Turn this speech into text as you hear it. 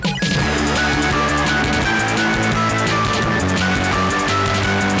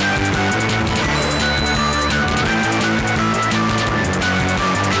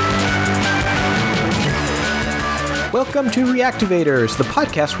Welcome to Reactivators, the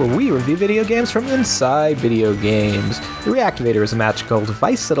podcast where we review video games from inside video games. The Reactivator is a magical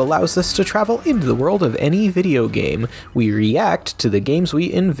device that allows us to travel into the world of any video game. We react to the games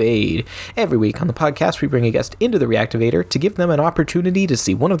we invade. Every week on the podcast, we bring a guest into the Reactivator to give them an opportunity to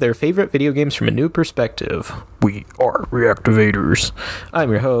see one of their favorite video games from a new perspective. We are Reactivators.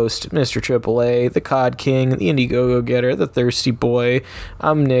 I'm your host, Mr. AAA, the COD King, the Indiegogo Getter, the Thirsty Boy.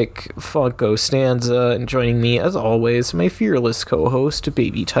 I'm Nick Funko Stanza, and joining me, as always, my fearless co-host,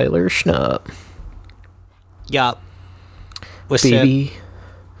 Baby Tyler Schnupp. Yup. What's Baby?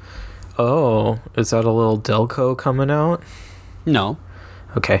 Oh, is that a little Delco coming out? No.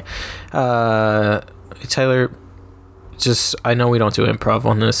 Okay. Tyler, just, I know we don't do improv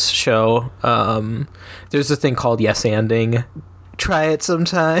on this show. There's a thing called yes-anding. Try it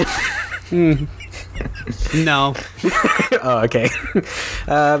sometime. No. Oh, okay.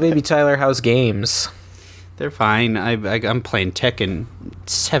 Baby Tyler, how's games? They're fine. I'm playing Tekken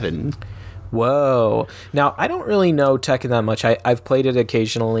 7. Whoa. Now, I don't really know Tekken that much. I've played it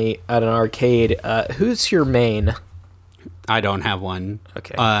occasionally at an arcade. Who's your main? I don't have one.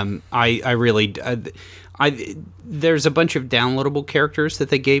 Okay. I really... there's a bunch of downloadable characters that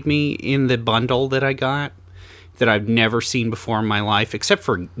they gave me in the bundle that I got that I've never seen before in my life, except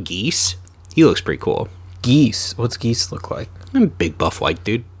for Geese. He looks pretty cool. Geese? What's Geese look like? I'm a big buff white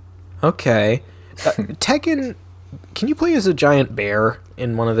dude. Okay. Tekken, can you play as a giant bear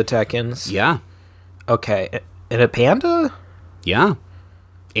in one of the Tekkens? Yeah. Okay. And a panda? Yeah.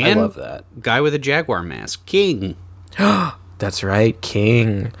 And I love that. Guy with a jaguar mask. King. That's right,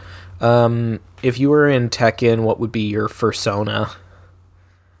 King. If you were in Tekken, what would be your fursona?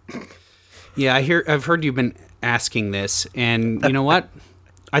 Yeah, I've heard you've been asking this, and you know what?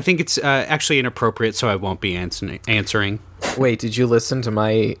 I think it's actually inappropriate, so I won't be answering. Wait, did you listen to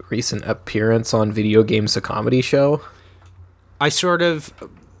my recent appearance on Video Games, a Comedy Show? I sort of...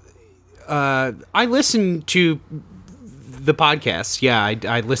 I listened to the podcast. Yeah,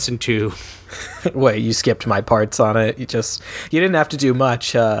 I listened to... Wait, you skipped my parts on it. You didn't have to do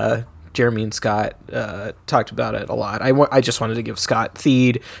much. Jeremy and Scott talked about it a lot. I just wanted to give Scott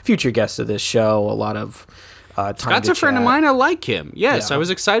Theed, future guest of this show, a lot of time Scott's to a friend chat. of mine. I like him. Yes, Yeah. I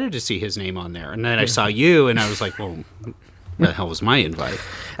was excited to see his name on there. And then I saw you, and I was like, well, where the hell was my invite?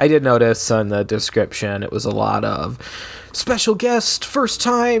 I did notice on the description it was a lot of special guest, first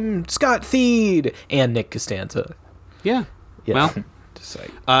time, Scott Theed, and Nick Costanza. Yeah. Yeah. Well, Just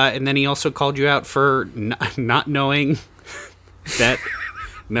like, and then he also called you out for not knowing that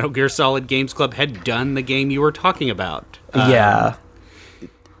Metal Gear Solid Games Club had done the game you were talking about. yeah.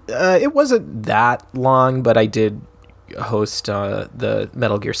 It wasn't that long, but I did host the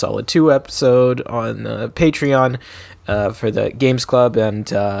Metal Gear Solid 2 episode on Patreon for the Games Club,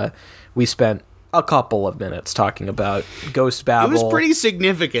 and we spent a couple of minutes talking about Ghost Babel. It was pretty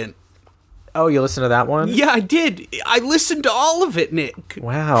significant. Oh, you listened to that one? Yeah, I did. I listened to all of it, Nick.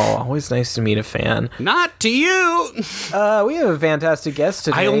 Wow, always nice to meet a fan. Not to you. We have a fantastic guest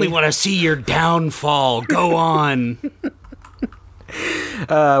today. I only want to see your downfall. Go on.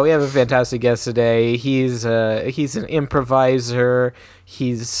 We have a fantastic guest today. He's an improviser.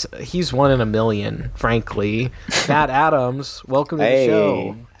 He's one in a million, frankly. Matt Adams, welcome to the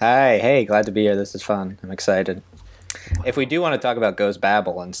show. Hi, hey, glad to be here. This is fun. I'm excited. If we do want to talk about Ghost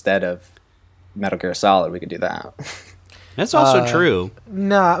Babel instead of Metal Gear Solid, we could do that. That's also true.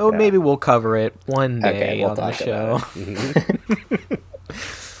 Nah, maybe we'll cover it one day we'll on the talk show.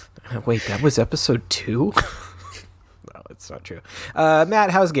 about Wait, that was episode 2? No, it's not true.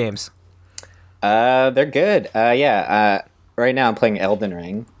 Matt, how's games? They're good. Right now I'm playing Elden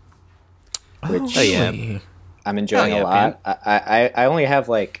Ring, which Really? I'm enjoying Oh, a lot. I only have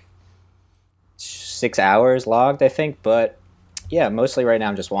like 6 hours logged, I think, but yeah, mostly right now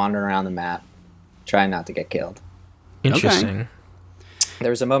I'm just wandering around the map, trying not to get killed. Interesting. There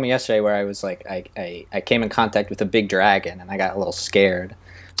was a moment yesterday where I was like, I came in contact with a big dragon, and I got a little scared.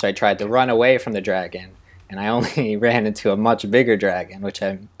 So I tried to run away from the dragon, and I only ran into a much bigger dragon, which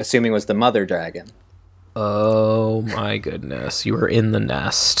I'm assuming was the mother dragon. Oh my goodness, you were in the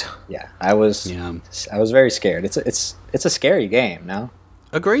nest. Yeah, I was very scared. It's a scary game, no?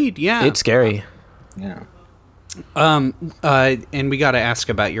 Agreed. Yeah. It's scary. Yeah. And we got to ask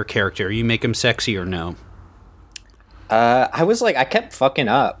about your character. You make him sexy or no? I kept fucking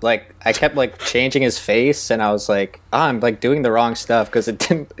up. Like, I kept like changing his face, and I was like, I'm like doing the wrong stuff because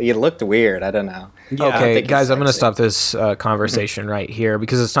it looked weird. I don't know. Yeah, Okay, guys, I'm going to stop this conversation right here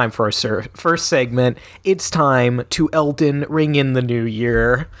because it's time for our first segment. It's time to Elden Ring in the new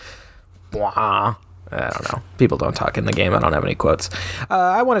year. Blah. I don't know. People don't talk in the game. I don't have any quotes.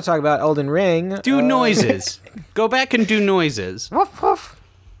 I want to talk about Elden Ring. Do noises. Go back and do noises. Woof, woof.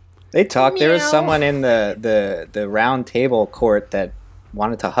 They talked. There was Meow. someone in the round table court that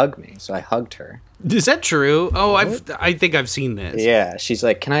wanted to hug me, so I hugged her. Is that true? Oh, I think I've seen this. Yeah, she's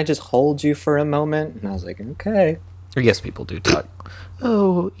like, "Can I just hold you for a moment?" And I was like, "Okay." I guess people do talk.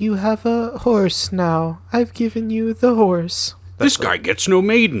 Oh, you have a horse now. I've given you the horse. This guy gets no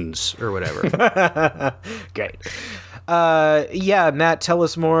maidens, or whatever. Great. Yeah, Matt, tell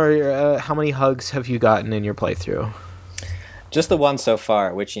us more. How many hugs have you gotten in your playthrough? Just the one so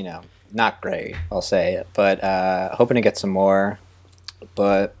far, which, not great, I'll say. But hoping to get some more.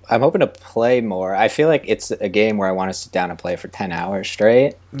 But I'm hoping to play more. I feel like it's a game where I want to sit down and play for 10 hours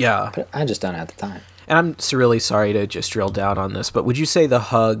straight. Yeah. But I just don't have the time. And I'm really sorry to just drill down on this, but would you say the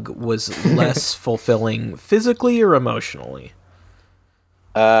hug was less fulfilling physically or emotionally?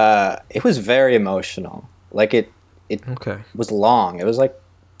 It was very emotional. Like, it Okay. was long. It was like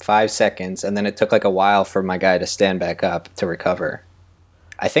 5 seconds, and then it took like a while for my guy to stand back up to recover.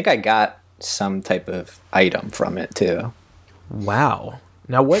 I think I got some type of item from it, too. Wow.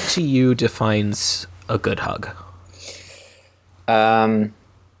 Now, what to you defines a good hug?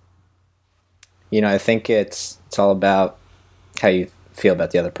 I think it's all about how you feel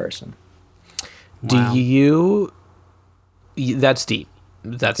about the other person. Wow. That's deep.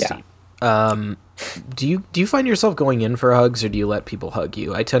 That's Yeah. deep. Do you find yourself going in for hugs, or do you let people hug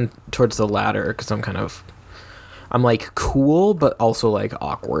you? I tend towards the latter because I'm like cool, but also like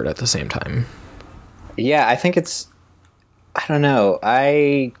awkward at the same time. Yeah, I think I don't know.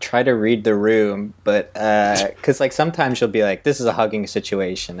 I try to read the room, but because like sometimes you'll be like, this is a hugging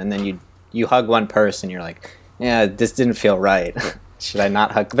situation, and then you hug one person, you're like, yeah, this didn't feel right. Should I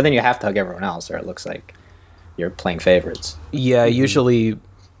not hug? But then you have to hug everyone else, or it looks like you're playing favorites. Yeah, usually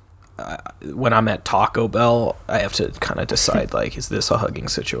when I'm at Taco Bell, I have to kind of decide like, is this a hugging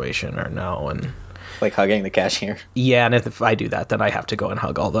situation or no? And Like hugging the cashier. yeah, and if I do that, then I have to go and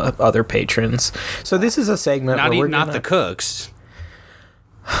hug all the other patrons. So this is a segment Not where we're not gonna, the cooks,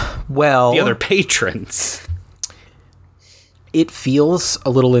 well, the other patrons. it feels a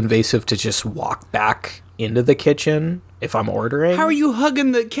little invasive to just walk back into the kitchen if I'm ordering. How are you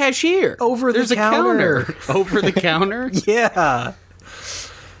hugging the cashier? Over the There's counter. a counter. Over the counter? Yeah.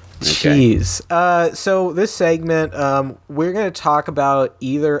 Jeez. So this segment, we're going to talk about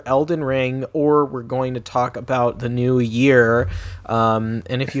either Elden Ring or we're going to talk about the new year. And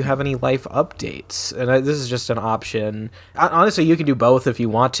if you have any life updates, and this is just an option. Honestly, you can do both if you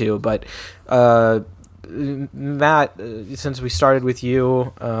want to, but Matt, since we started with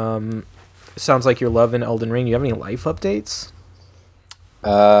you, sounds like you're loving Elden Ring. Do you have any life updates?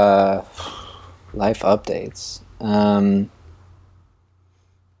 Life updates.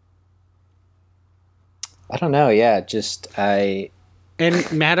 I don't know. Yeah,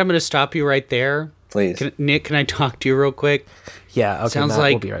 And Matt, I'm going to stop you right there. please. Nick, can I talk to you real quick? Yeah, okay, Sounds Matt,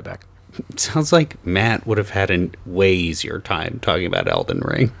 like- we'll be right back. Sounds like Matt would have had a way easier time talking about Elden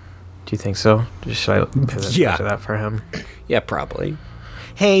Ring. Do you think so? Should I pivot Yeah. back to that for him? Yeah, probably.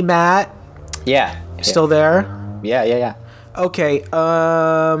 Hey, Matt. Yeah. Still there? Yeah. Okay, do you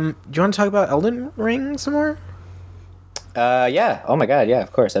want to talk about Elden Ring some more? Yeah. Oh my god. Yeah,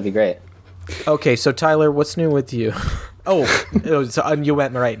 of course. That'd be great. Okay, so Tyler, what's new with you? Oh, you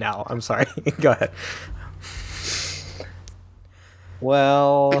went right now. I'm sorry. Go ahead.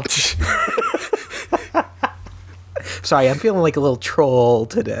 Well, Sorry, I'm feeling like a little troll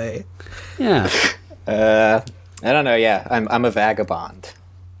today. Yeah. I don't know. Yeah, I'm a vagabond.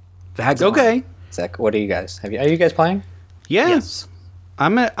 Vagabond. Okay. Zach, what are you guys? Are you guys playing? Yeah. Yes.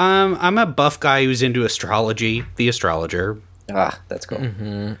 I'm a buff guy who's into astrology, the astrologer. Ah, that's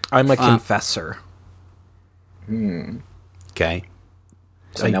cool. I'm a confessor. Okay.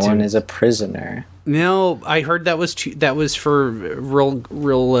 So I no do. one is a prisoner. No, I heard that was for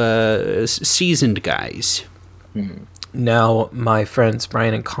real seasoned guys. Now, my friends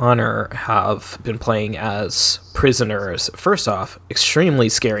Brian and Connor have been playing as prisoners. First off, extremely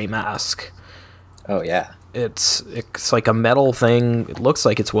scary mask. Oh yeah. It's like a metal thing. It looks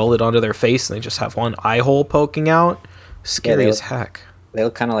like it's welded onto their face, and they just have one eye hole poking out. Scary they as look- heck. They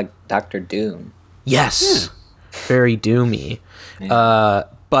look kind of like Doctor Doom. Yes, very doomy.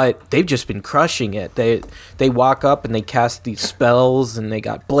 But they've just been crushing it. They walk up and they cast these spells, and they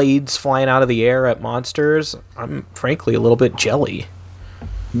got blades flying out of the air at monsters. I'm frankly a little bit jelly.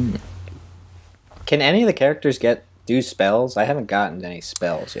 Can any of the characters do spells? I haven't gotten any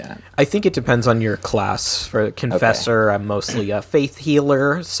spells yet. I think it depends on your class. For Confessor, I'm mostly a faith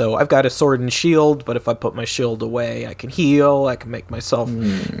healer, so I've got a sword and shield, but if I put my shield away, I can heal, I can make myself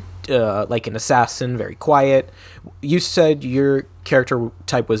like an assassin, very quiet. You said your character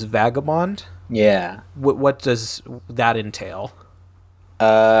type was vagabond. Yeah. What does that entail?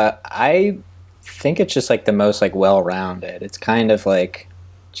 I think it's just like the most like well-rounded. It's kind of like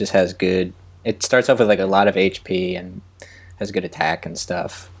just has good. It starts off with like a lot of HP and has good attack and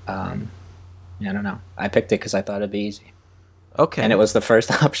stuff. Yeah, I don't know. I picked it because I thought it'd be easy. Okay. And it was the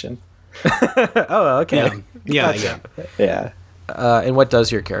first option. Oh, okay. Yeah. Yeah. And what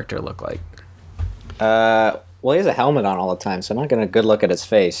does your character look like? Well, he has a helmet on all the time, so I'm not gonna good look at his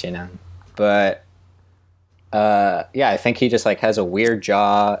face, you know. But yeah, I think he just like has a weird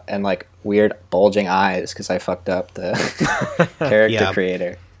jaw and like weird bulging eyes because I fucked up the character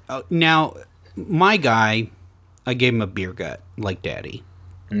creator. Now, my guy, I gave him a beer gut like Daddy,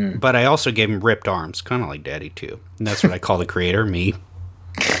 but I also gave him ripped arms, kind of like Daddy too. And that's what I call the creator, me.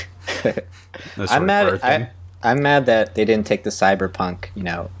 I'm mad. I'm mad that they didn't take the cyberpunk, you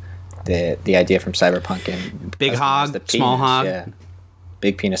know, the idea from cyberpunk and big hog, small hog, yeah,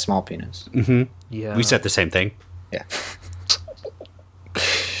 big penis, small penis. Mm-hmm. Yeah, we said the same thing. Yeah.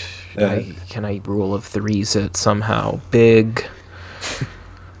 Can I rule of threes it somehow? Big.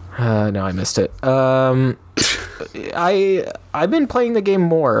 No, I missed it. I've been playing the game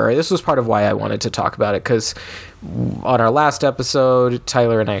more. This was part of why I wanted to talk about it, because on our last episode,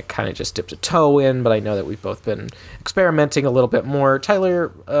 Tyler and I kind of just dipped a toe in, but I know that we've both been experimenting a little bit more.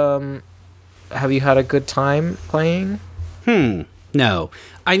 Tyler, have you had a good time playing? No,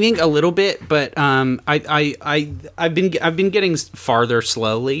 I think a little bit, but I've been getting farther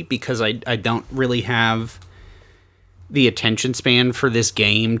slowly because I don't really have the attention span for this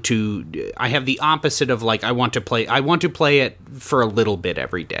game. I have the opposite of like I want to play it for a little bit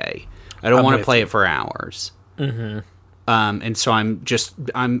every day. I don't want to play it for hours. Mm-hmm. And so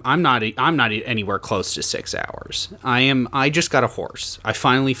I'm not anywhere close to 6 hours. I just got a horse. I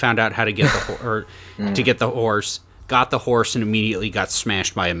finally found out how to get to get the horse. Got the horse and immediately got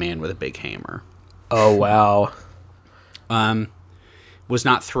smashed by a man with a big hammer. Oh wow. Was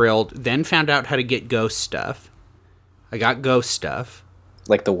not thrilled. Then found out how to get ghost stuff. I got ghost stuff.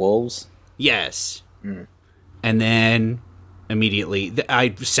 Like the wolves? Yes. And then immediately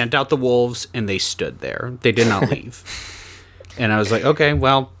I sent out the wolves and they stood there. They did not leave. And I was like, okay,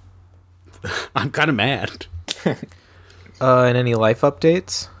 well, I'm kind of mad. And any life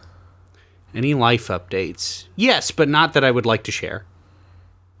updates? Any life updates? Yes, but not that I would like to share.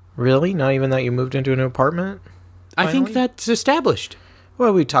 Really? Not even that you moved into an apartment? I think that's established.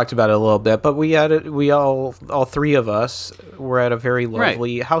 Well, we talked about it a little bit, but we all three of us were at a very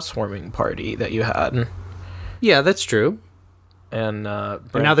lovely housewarming party that you had. Yeah, that's true. And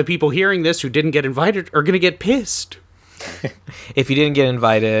now the people hearing this who didn't get invited are going to get pissed. If you didn't get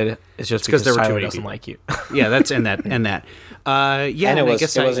invited, it's just because there were too Tyler many doesn't people. like you. Yeah, that's and that. Yeah, and I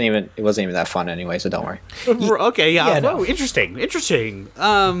guess it wasn't even that fun anyway, so don't worry. Okay, yeah. no. Interesting.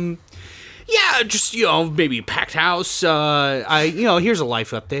 Yeah, just, maybe a packed house. Here's a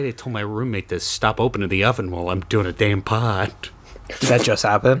life update. I told my roommate to stop opening the oven while I'm doing a damn pod. Did that just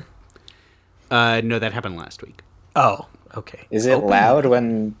happen? No, that happened last week. Oh, okay. Is it loud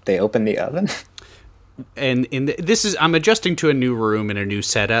when they open the oven? And I'm adjusting to a new room and a new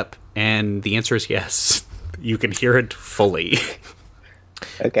setup, and the answer is yes. You can hear it fully.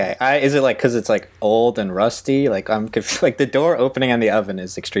 Okay. Is it like because it's like old and rusty? Like like the door opening on the oven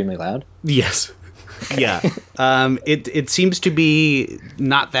is extremely loud. Yes. Yeah. It seems to be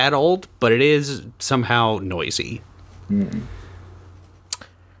not that old, but it is somehow noisy.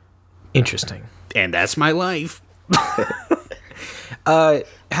 Interesting. And that's my life.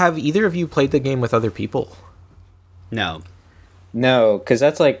 Have either of you played the game with other people? No. No, because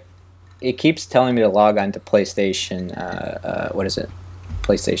that's like it keeps telling me to log on to PlayStation. What is it?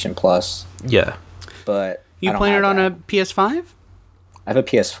 PlayStation Plus. Yeah. But You playing it on a PS5? I have a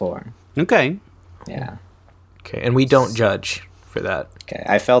PS4. Okay. Yeah. Okay, and we don't judge for that. Okay,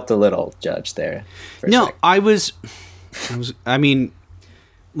 I felt a little judged there. No, I mean,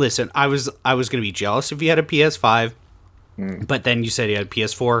 listen, I was going to be jealous if you had a PS5, but then you said you had a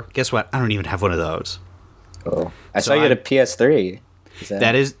PS4. Guess what? I don't even have one of those. Oh, I saw you had a PS3.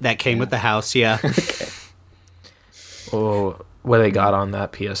 That came with the house, yeah. Okay. Oh, what they got on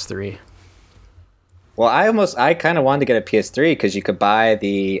that PS3? Well, I kind of wanted to get a PS3 because you could buy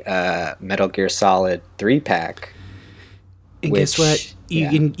the Metal Gear Solid 3-pack. And guess what? You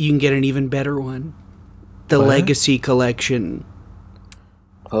can get an even better one. The Legacy Collection.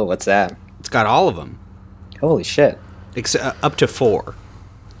 Oh, what's that? It's got all of them. Holy shit. Up to 4.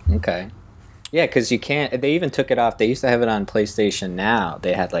 Okay. Yeah, because you can't... They even took it off. They used to have it on PlayStation Now.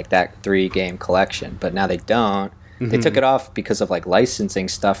 They had like that 3-game collection, but now they don't. They took it off because of like licensing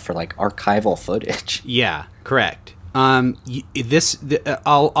stuff for like archival footage. Yeah, correct.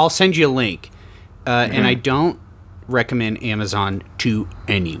 I'll send you a link, and I don't recommend Amazon to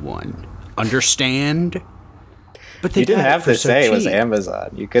anyone. Understand? But they You didn't have to say it was cheap.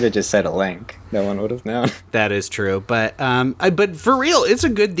 Amazon. You could have just said a link. No one would have known. That is true, but for real, it's a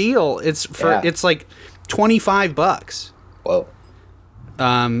good deal. It's like $25. Whoa.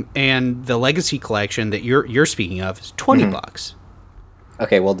 And the Legacy Collection that you're speaking of is $20.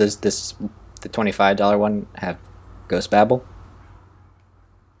 Okay, well, does the $25 one have Ghost Babel?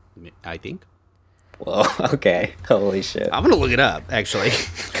 I think. Whoa, okay. Holy shit. I'm gonna look it up actually,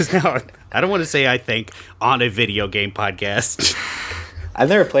 because now I don't want to say I think on a video game podcast. I've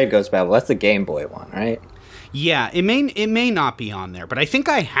never played Ghost Babel. That's the Game Boy one, right? Yeah, it may not be on there, but I think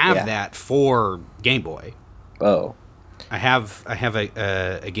I have that for Game Boy. Oh. I have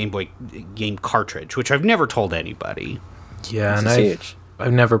a Game Boy game cartridge, which I've never told anybody. Yeah, and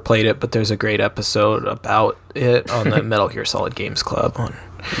I've never played it, but there's a great episode about it on the Metal Gear Solid Games Club on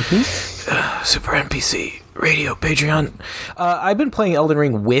Super NPC Radio Patreon. I've been playing Elden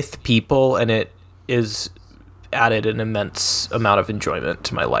Ring with people, and it is added an immense amount of enjoyment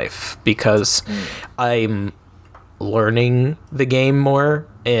to my life because I'm learning the game more.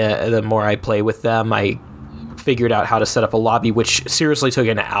 The more I play with them, I figured out how to set up a lobby, which seriously took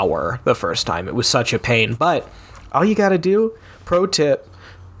an hour the first time. It was such a pain, but all you gotta do, pro tip,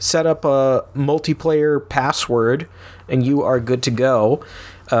 set up a multiplayer password and you are good to go.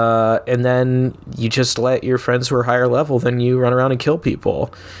 And then you just let your friends who are higher level than you run around and kill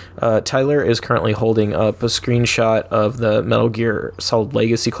people. Tyler is currently holding up a screenshot of the Metal Gear Solid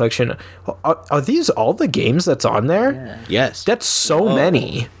Legacy Collection. Are these all the games that's on there? Yeah. Yes. That's so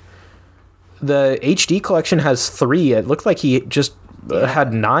many. The HD collection has 3. It looked like he just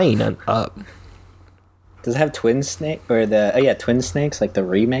had 9 up. Does it have Twin Snake or Twin Snakes, like the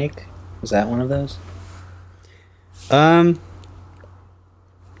remake? Was that one of those?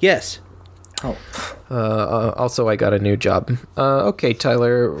 Yes. Oh. Also, I got a new job. Okay,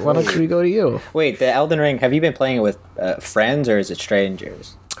 Tyler, why don't we go to you? Wait, the Elden Ring, have you been playing it with friends or is it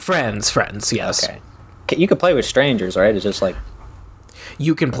strangers? Friends, yes. Okay. You can play with strangers, right? It's just like...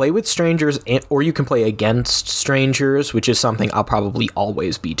 You can play with strangers, or you can play against strangers, which is something I'll probably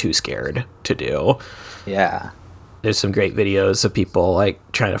always be too scared to do. Yeah. There's some great videos of people like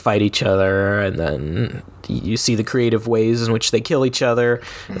trying to fight each other, and then you see the creative ways in which they kill each other.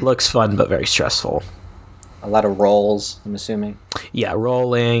 It looks fun, but very stressful. A lot of rolls, I'm assuming. Yeah,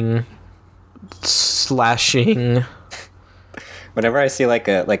 rolling, slashing. Whenever I see like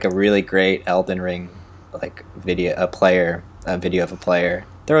a really great Elden Ring like video of a player,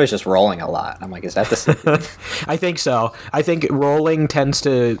 they're always just rolling a lot. I'm like, is that the same? I think so. I think rolling tends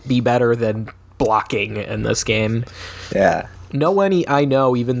to be better than blocking in this game. Yeah. No one I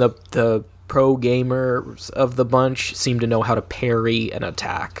know, even the pro gamers of the bunch, seem to know how to parry an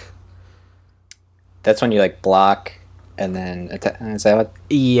attack. That's when you like block and then attack. Is that what?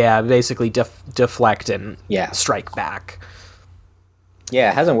 Yeah, basically deflect and Yeah. strike back. Yeah,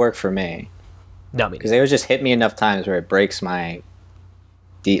 it hasn't worked for me No, I mean, because they would just hit me enough times where it breaks my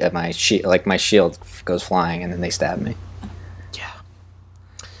shield, like my shield goes flying and then they stab me. yeah.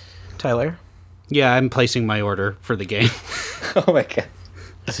 Tyler, Yeah, I'm placing my order for the game. Oh my god.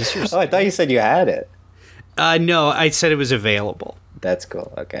 is this your? Oh, I thought you said you had it. No, I said it was available. That's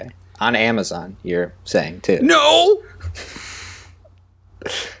cool. Okay. On Amazon, you're saying too. No.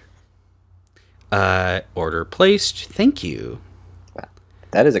 Order placed. Thank you. Wow.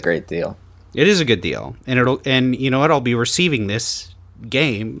 That is a great deal. It is a good deal, and you know what? I'll be receiving this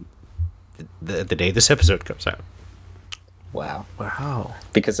game the day this episode comes out. Wow. Wow.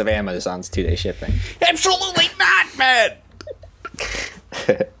 Because of Amazon's 2-day shipping. Absolutely not, man.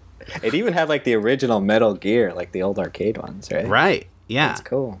 It even had like the original Metal Gear, like the old arcade ones, right? Right. Yeah. That's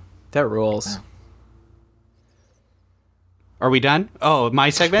cool. That rules. Wow. Are we done? Oh, my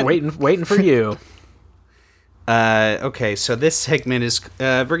segment. Waiting for you. Okay, so this segment is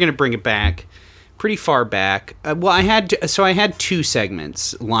we're gonna bring it back pretty far back. I had 2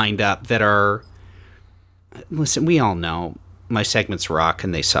 segments lined up that are. Listen, we all know my segments rock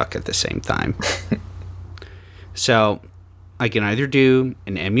and they suck at the same time. So I can either do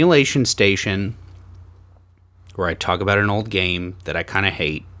an emulation station where I talk about an old game that I kind of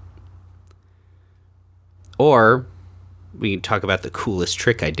hate, or we can talk about the coolest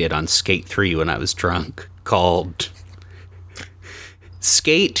trick I did on Skate 3 when I was drunk, called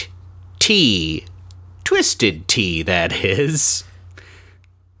Skate T. Twisted T, that is.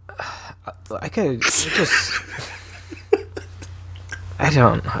 I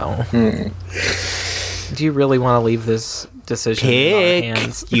don't know. Do you really want to leave this decision in our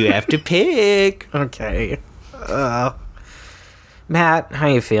hands? You have to pick. Okay. Matt, how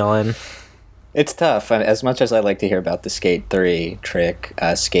you feeling? It's tough. As much as I like to hear about the Skate 3 trick,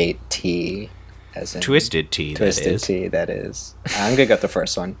 Skate T, as in Twisted T, Twisted T, that is. I'm going to go with the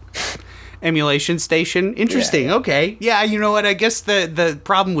first one. Emulation Station? Interesting. Yeah. Okay. Yeah, you know what? I guess the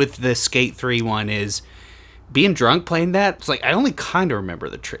problem with the Skate 3 one is being drunk playing that. It's like, I only kind of remember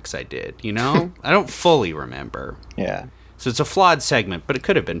the tricks I did, you know? I don't fully remember. Yeah. So it's a flawed segment, but it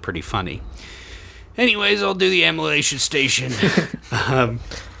could have been pretty funny. Anyways, I'll do the Emulation Station.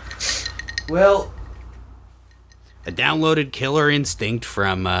 Well, I downloaded Killer Instinct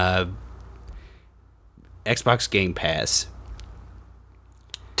from Xbox Game Pass.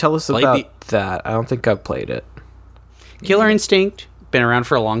 Tell us about that. I don't think I've played it. Killer Instinct, been around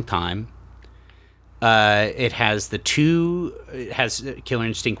for a long time. It has Killer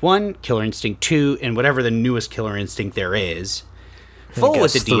Instinct 1, Killer Instinct 2, and whatever the newest Killer Instinct there is. Full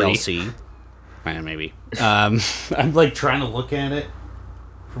with the 3. DLC. Maybe. I'm like trying to look at it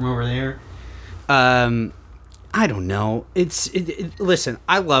from over there. I don't know. Listen,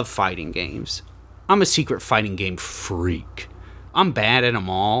 I love fighting games. I'm a secret fighting game freak. I'm bad at them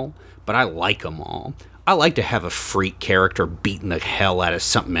all, but I like them all. I like to have a freak character beating the hell out of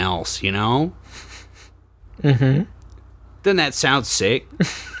something else, you know? Mm-hmm. Doesn't that sound sick?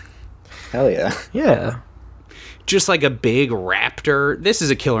 Hell yeah. Yeah. Just like a big raptor. This is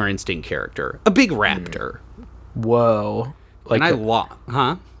a Killer Instinct character. A big raptor. Whoa. Like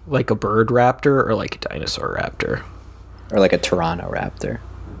like a bird raptor or like a dinosaur raptor? Or like a Toronto Raptor.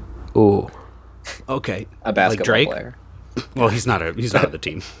 Ooh. Okay. A basketball like Drake? player. Well, he's not on the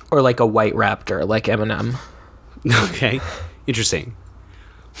team. Or like a white raptor, like Eminem. Okay. Interesting.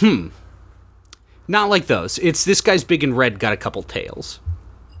 Not like those. It's this guy's big and red, got a couple tails.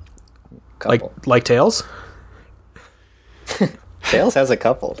 Couple. Like Tails? Tails has a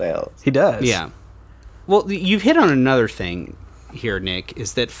couple tails. He does. Yeah. Well, you've hit on another thing here, Nick,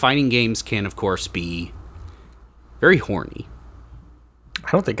 is that fighting games can, of course, be very horny.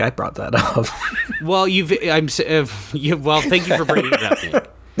 I don't think I brought that up. Well, thank you for bringing it up,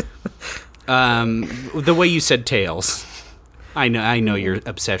 Nick. The way you said Tails, I know your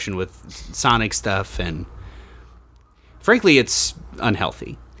obsession with Sonic stuff, and frankly, it's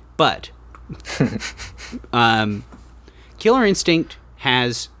unhealthy. But Killer Instinct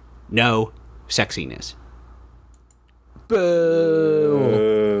has no sexiness.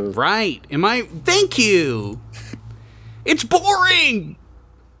 Boo. Right? Thank you. It's boring.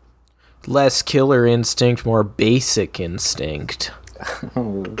 Less Killer Instinct, more Basic Instinct.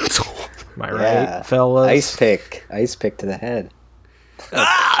 Oh. Am I right, fellas? Ice pick to the head.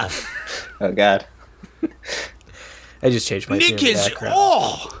 Ah! Oh God. I just changed my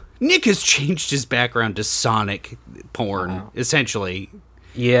background. Nick has changed his background to Sonic porn, essentially.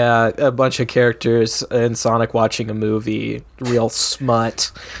 Yeah, a bunch of characters in Sonic watching a movie. Real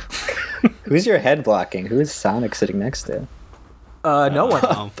smut. Who's your head blocking? Who is Sonic sitting next to? No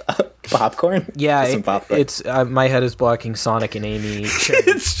one. Popcorn? Yeah, some popcorn. it's my head is blocking Sonic and Amy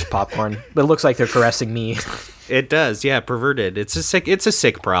sharing popcorn, but it looks like they're caressing me. It does, yeah, perverted. It's a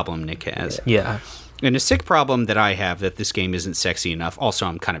sick problem Nick has. Yeah. And a sick problem that I have that this game isn't sexy enough. Also,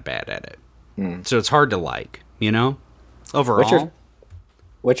 I'm kind of bad at it. So it's hard to like, you know? Overall.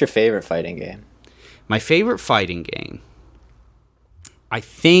 What's your favorite fighting game? My favorite fighting game, I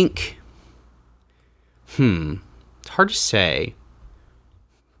think, it's hard to say.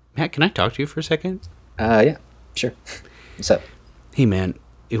 Matt, can I talk to you for a second? Yeah, sure. What's up? Hey, man,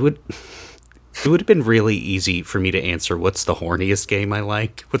 it would have been really easy for me to answer what's the horniest game I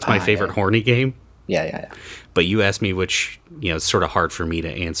like. What's my favorite horny game? Yeah. But you asked me which, it's sort of hard for me to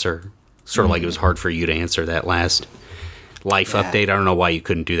answer. Sort of like it was hard for you to answer that last life update. I don't know why you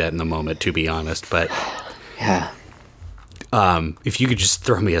couldn't do that in the moment, to be honest. But yeah. If you could just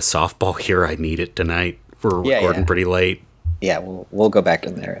throw me a softball here, I need it tonight. We're recording pretty late. Yeah, we'll go back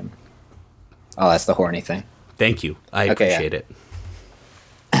in there and I'll ask the horny thing. Thank you. I appreciate it.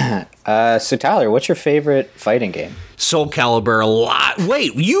 So Tyler, what's your favorite fighting game? Soul Calibur a lot.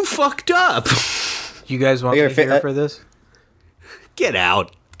 Wait, you fucked up. You guys want me here for this? Get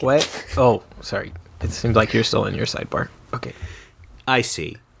out. What? Oh, sorry. It seems like you're still in your sidebar. Okay. I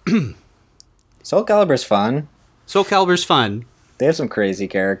see. Soul Calibur's fun. Soul Calibur's fun. They have some crazy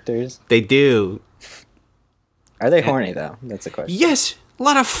characters. They do. Are they horny, though? That's the question. Yes. A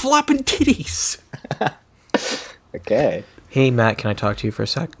lot of flopping titties. Okay. Hey, Matt, can I talk to you for a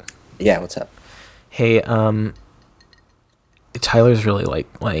sec? Yeah, what's up? Hey, Tyler's really,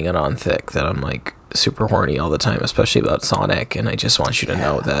 laying it on thick that I'm, super horny all the time, especially about Sonic, and I just want you to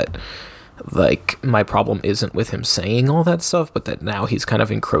know that like, my problem isn't with him saying all that stuff, but that now he's kind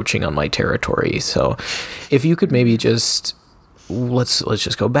of encroaching on my territory. So if you could maybe just, let's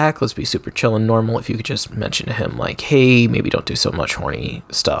just go back, let's be super chill and normal. If you could just mention to him, like, hey, maybe don't do so much horny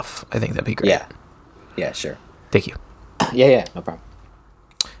stuff, I think that'd be great. Yeah, sure. Thank you. Yeah, no problem.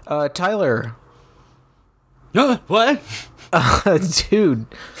 Tyler. What? Dude,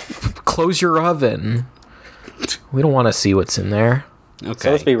 close your oven. We don't want to see what's in there. Okay.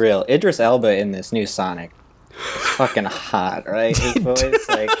 So let's be real. Idris Elba in this new Sonic is fucking hot, right? His voice,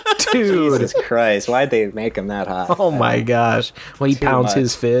 like, Dude. Jesus Christ, why'd they make him that hot? Oh my gosh. When he Too pounds much.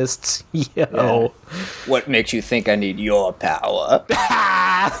 his fists. Yo. Yeah. What makes you think I need your power?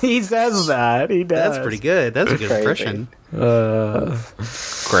 He says that. He does. That's pretty good. That's a good Crazy. impression.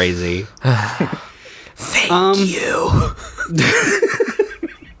 Crazy. Thank you.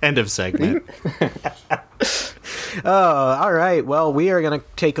 End of segment. Oh, all right. Well, we are going to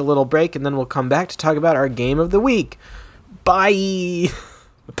take a little break, and then we'll come back to talk about our game of the week. Bye.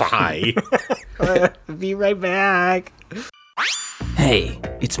 Bye. Be right back. Hey,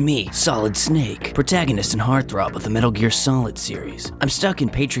 it's me, Solid Snake, protagonist and heartthrob of the Metal Gear Solid series. I'm stuck in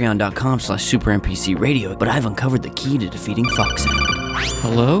patreon.com/SuperNPCRadio, but I've uncovered the key to defeating Foxhound.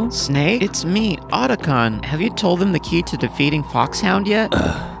 Hello? Snake? It's me, Otacon. Have you told them the key to defeating Foxhound yet?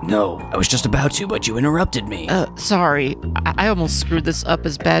 No, I was just about to, but you interrupted me. Sorry. I almost screwed this up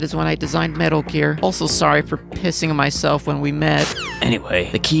as bad as when I designed Metal Gear. Also sorry for pissing on myself when we met. Anyway,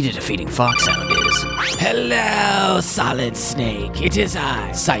 the key to defeating Foxhound is... Hello, Solid Snake. It is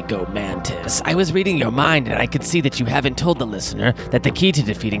I, Psycho Mantis. I was reading your mind and I could see that you haven't told the listener that the key to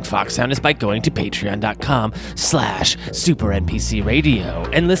defeating Foxhound is by going to patreon.com/SuperNPCRadio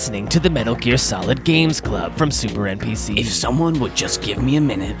and listening to the Metal Gear Solid Games Club from Super NPC. If someone would just give me a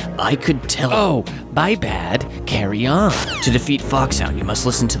minute, I could tell... Oh, my bad. Carry on. To defeat Foxhound, you must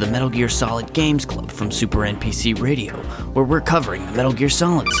listen to the Metal Gear Solid Games Club from Super NPC Radio, where we're covering the Metal Gear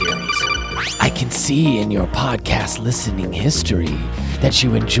Solid series. I can see in your podcast listening history that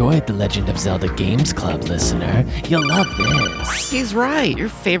you enjoyed the Legend of Zelda Games Club, listener. You'll love this. He's right. Your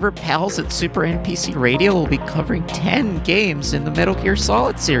favorite pals at Super NPC Radio will be covering 10 games in the Metal Gear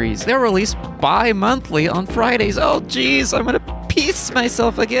Solid series. They're released bi-monthly on Fridays. Oh, jeez, I'm gonna piece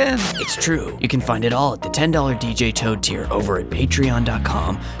myself again. It's true. You can find it all at the $10 DJ Toad tier over at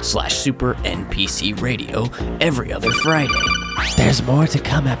patreon.com/SuperNPCRadio every other Friday. There's more to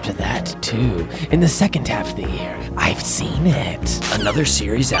come after that, too. In the second half of the year, I've seen it. Another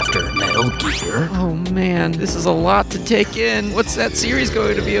series after Metal Gear? Oh man, this is a lot to take in. What's that series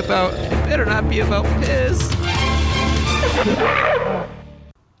going to be about? It better not be about piss.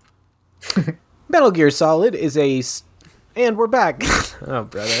 Metal Gear Solid is a... And we're back. Oh,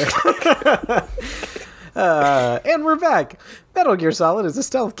 brother. And we're back. Metal Gear Solid is a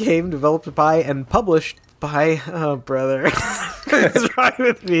stealth game developed by and published by... Oh, brother. What's wrong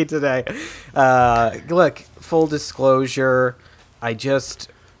with me today? Look, full disclosure, I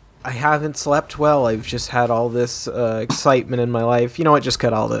haven't slept well. I've just had all this excitement in my life. You know what? Just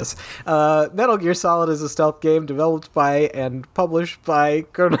cut all this. Metal Gear Solid is a stealth game developed by and published by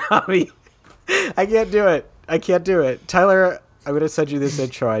Konami. I can't do it. Tyler, I'm going to send you this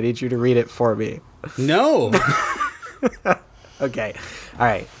intro. I need you to read it for me. No. Okay.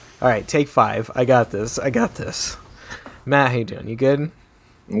 All right. Take 5. I got this. Matt, how you doing? You good?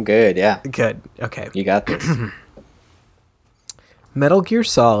 I'm good, yeah. Good. Okay. You got this. Metal Gear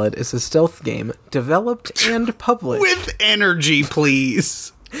Solid is a stealth game developed and published. With energy,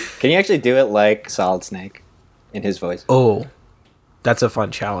 please. Can you actually do it like Solid Snake in his voice? Oh, that's a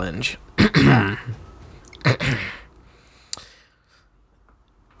fun challenge.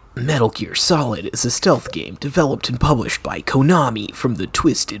 Metal Gear Solid is a stealth game developed and published by Konami from the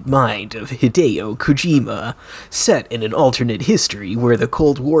twisted mind of Hideo Kojima. Set in an alternate history where the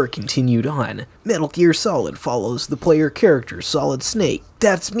Cold War continued on, Metal Gear Solid follows the player character Solid Snake,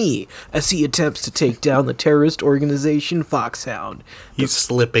 that's me, as he attempts to take down the terrorist organization Foxhound. He's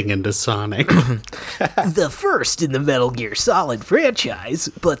slipping into Sonic. The first in the Metal Gear Solid franchise,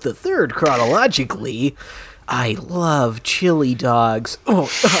 but the third chronologically. I love chili dogs. Oh,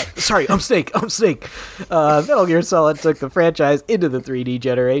 sorry, I'm Snake. Metal Gear Solid took the franchise into the 3D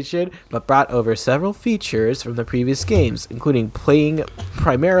generation, but brought over several features from the previous games, including playing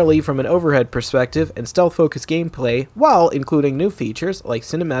primarily from an overhead perspective and stealth-focused gameplay, while including new features like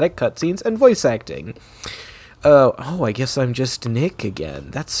cinematic cutscenes and voice acting. Oh, I guess I'm just Nick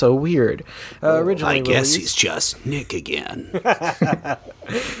again. That's so weird. Originally I guess released, he's just Nick again.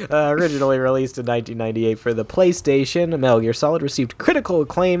 originally released in 1998 for the PlayStation, Metal Gear Solid received critical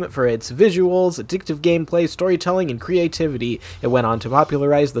acclaim for its visuals, addictive gameplay, storytelling, and creativity. It went on to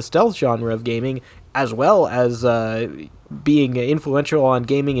popularize the stealth genre of gaming, as well as being influential on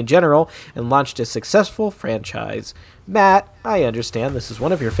gaming in general, and launched a successful franchise. Matt, I understand this is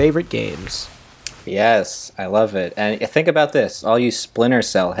one of your favorite games. Yes, I love it. And think about this, all you Splinter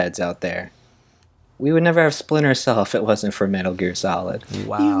Cell heads out there. We would never have Splinter Cell if it wasn't for Metal Gear Solid.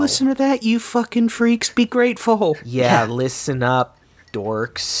 Wow. You listen to that, you fucking freaks. Be grateful. Yeah, listen up,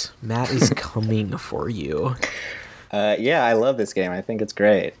 dorks. Matt is coming for you. Yeah, I love this game. I think it's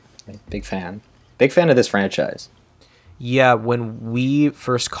great. Big fan. Big fan of this franchise. Yeah, when we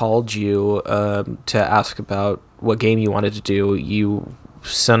first called you to ask about what game you wanted to do, you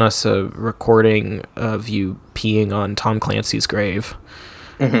sent us a recording of you peeing on Tom Clancy's grave.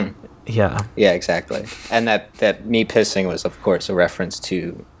 Mm-hmm. Yeah. Yeah, exactly. And that me pissing was, of course, a reference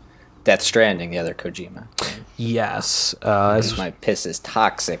to Death Stranding, the other Kojima. Yes. My piss is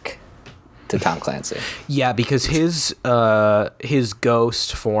toxic to Tom Clancy. Yeah, because his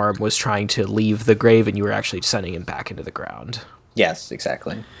ghost form was trying to leave the grave, and you were actually sending him back into the ground. Yes,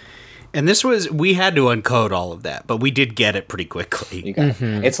 exactly. And we had to encode all of that, but we did get it pretty quickly. You got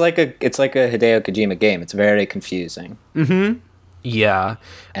it. It's like a Hideo Kojima game. It's very confusing. Mm-hmm. Yeah.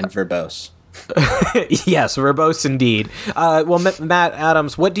 And verbose. Yes, verbose indeed. Well, Matt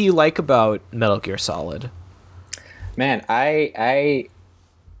Adams, what do you like about Metal Gear Solid? Man, I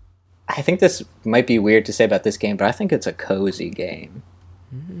think this might be weird to say about this game, but I think it's a cozy game.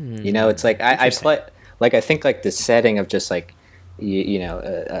 You know, it's like I play, like, I think like the setting of just like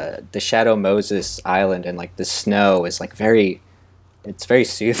the Shadow Moses Island and like the snow is like it's very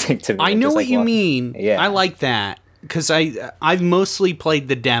soothing to me. I know what you mean. Yeah, I like that because I've mostly played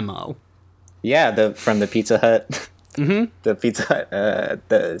the demo. Yeah, from the Pizza Hut, the Pizza Hut,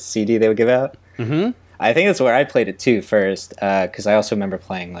 the CD they would give out. Mm-hmm. I think that's where I played it too first, because I also remember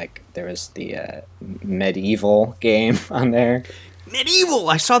playing like there was the Medieval game on there. Medieval!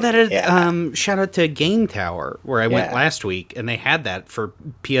 I saw that at shout out to Game Tower where I went last week, and they had that for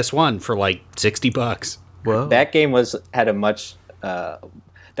PS1 for like $60. Whoa. That game had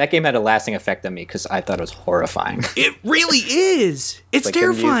a lasting effect on me because I thought it was horrifying. It really is. It's like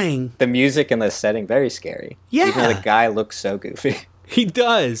terrifying. The music and the setting, very scary. Yeah. Even though the guy looks so goofy. He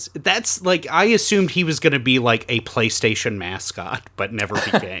does. That's like, I assumed he was going to be like a PlayStation mascot, but never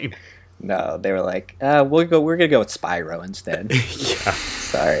became. No, they were like, we're gonna go with Spyro instead. Yeah.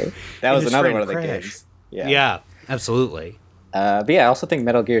 Sorry. That was another one of the games. Yeah, absolutely. But yeah, I also think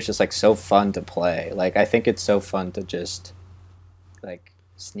Metal Gear is just like so fun to play. Like, I think it's so fun to just like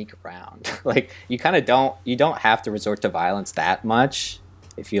sneak around. Like, you don't have to resort to violence that much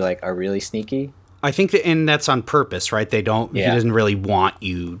if you like are really sneaky. I think and that's on purpose, right? He doesn't really want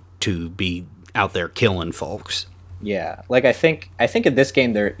you to be out there killing folks. Yeah, like I think in this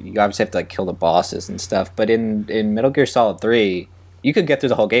game you obviously have to like kill the bosses and stuff, but in Metal Gear Solid 3, you could get through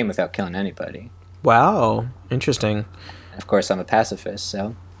the whole game without killing anybody. Wow, interesting. And of course, I'm a pacifist,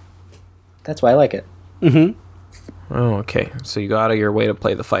 so that's why I like it. Mm-hmm. Oh, okay. So you go out of your way to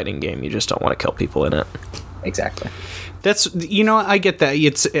play the fighting game. You just don't want to kill people in it. Exactly. That's, I get that.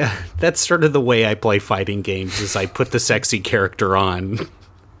 It's that's sort of the way I play fighting games. Is I put the sexy character on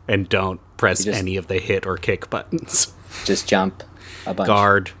and don't press any of the hit or kick buttons. Just jump a bunch.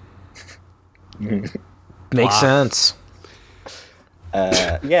 Guard. Makes sense.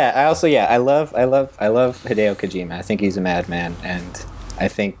 Yeah, I love Hideo Kojima. I think he's a madman, and I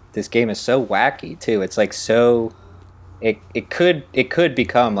think this game is so wacky too. It's like so it could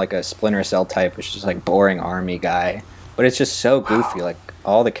become like a Splinter Cell type, which is just like boring army guy, but it's just so goofy. Like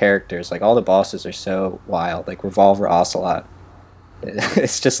all the characters, like all the bosses are so wild. Like Revolver Ocelot.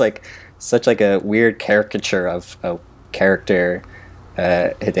 It's just like such like a weird caricature of a character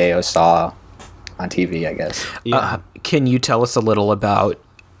Hideo saw on TV, I guess. Yeah. Can you tell us a little about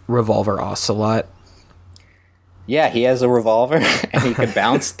Revolver Ocelot? Yeah, he has a revolver and he can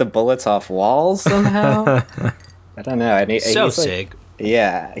bounce the bullets off walls somehow. I don't know. And so he's sick.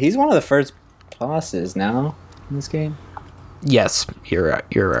 Yeah, he's one of the first bosses now in this game. Yes, you're right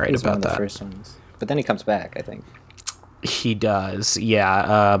He's about one of the that. first ones, but then he comes back, I think. He does,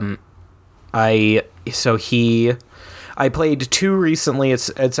 yeah. I played 2 recently.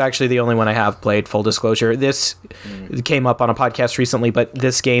 It's actually the only one I have played, full disclosure. This came up on a podcast recently, but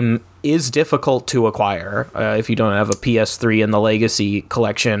this game is difficult to acquire if you don't have a PS3 in the Legacy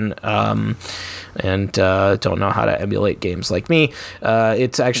collection and don't know how to emulate games like me.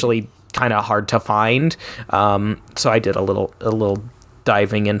 It's actually kind of hard to find. So I did a little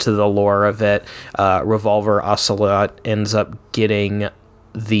diving into the lore of it. Revolver Ocelot ends up getting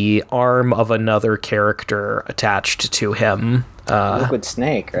the arm of another character attached to him. Liquid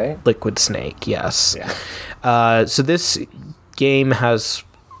Snake, right? Liquid Snake, yes. Yeah. So this game has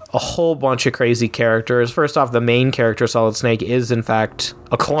a whole bunch of crazy characters. First off, the main character, Solid Snake, is in fact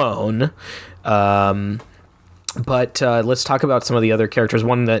a clone. But let's talk about some of the other characters.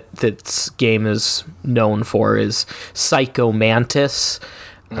 One that this game is known for is Psycho Mantis,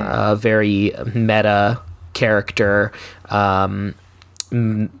 a very meta character.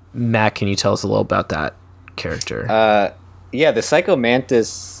 Matt, can you tell us a little about that character? Yeah, the Psycho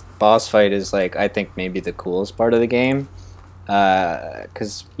Mantis boss fight is like, I think, maybe the coolest part of the game.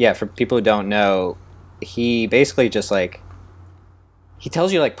 Because, yeah, for people who don't know, he basically just like, he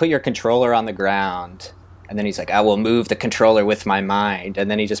tells you like, put your controller on the ground, and then he's like, I will move the controller with my mind, and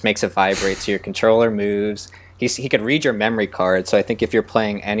then he just makes it vibrate so your controller moves. He could read your memory card, so I think if you're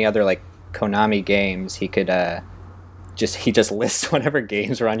playing any other like Konami games, he could he just lists whatever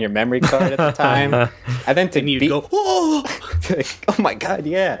games are on your memory card at the time, and then And you'd go, oh, like, oh my god,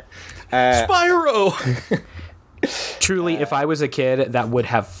 yeah, Spyro! Truly, if I was a kid, that would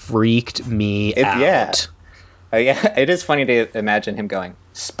have freaked me out. Yeah. Yeah, it is funny to imagine him going,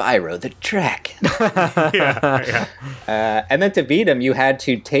 Spyro the Dragon. And then to beat him, you had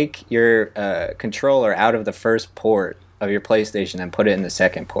to take your controller out of the first port of your PlayStation and put it in the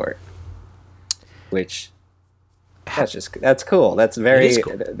second port. Which, that's cool. That's very, It is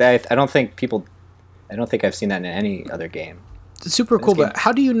cool. I don't think I've seen that in any other game. It's super cool, but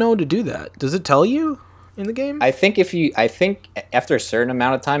how do you know to do that? Does it tell you in the game? I think after a certain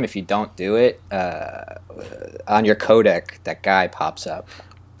amount of time, if you don't do it, on your codec, that guy pops up,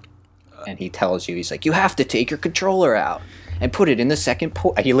 and he tells you, he's like, you have to take your controller out and put it in the second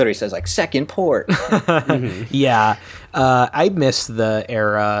port. He literally says like second port. Yeah, I miss the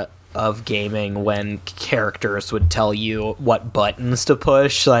era of gaming when characters would tell you what buttons to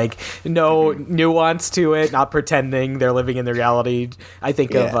push, like no nuance to it, not pretending they're living in the reality. I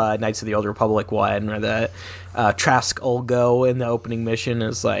think of Knights of the Old Republic 1, where the Trask Ulgo in the opening mission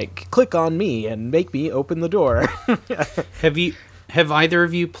is like, click on me and make me open the door. Have either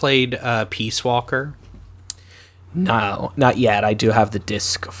of you played Peace Walker? No, not yet. I do have the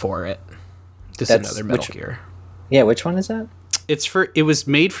disc for it. This is another Metal Gear. Yeah, which one is that? It was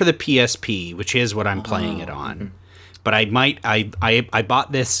made for the PSP, which is what I'm playing it on. But I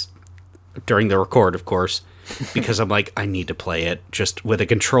bought this during the record, of course, because I'm like, I need to play it. Just with a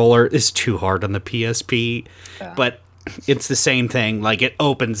controller is too hard on the PSP. Yeah. But it's the same thing. Like, it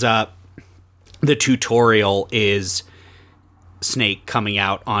opens up, the tutorial is Snake coming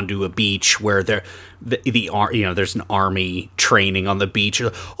out onto a beach where there's an army training on the beach.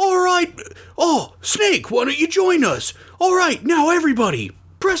 All right, Snake, why don't you join us? All right, now everybody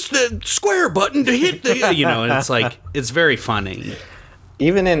press the square button to hit the and it's like, it's very funny.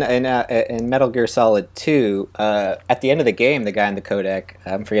 Even in Metal Gear Solid 2, at the end of the game, the guy in the codec,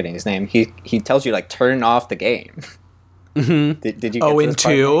 I'm forgetting his name, he tells you like turn off the game. Mm-hmm. Did you? Oh, in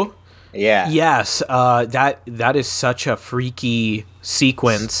 2? Yeah. Yes. That is such a freaky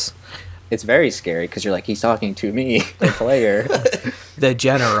sequence. It's very scary because you're like, he's talking to me, the player. The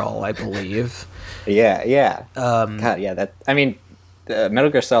general, I believe. Yeah. God, yeah. Metal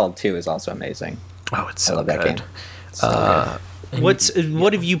Gear Solid 2 is also amazing. Oh, it's so I love good. That game. It's so good.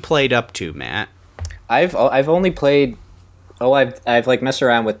 What have you played up to, Matt? I've only played. I've like messed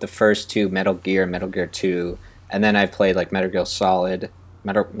around with the first two, Metal Gear, Metal Gear 2, and then I've played like Metal Gear Solid,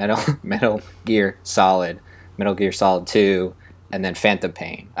 Metal Gear Solid, Metal Gear Solid 2, and then Phantom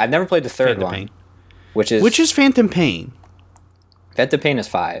Pain. I've never played the third Phantom one, Pain. which is Phantom Pain. Phantom Pain is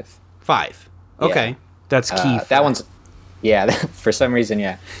 5. 5. Okay, Yeah. That's key. That one's. Yeah, for some reason,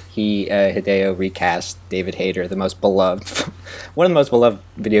 yeah. Hideo recast David Hayter, one of the most beloved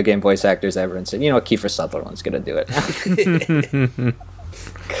video game voice actors ever, and said, you know what, Kiefer Sutherland's going to do it.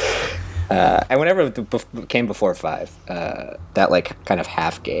 And whenever it came before 5, that like kind of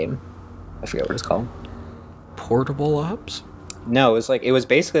half game, I forget what it's called. Portable Ops? No, it was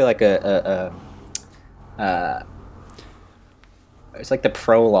basically like it's like the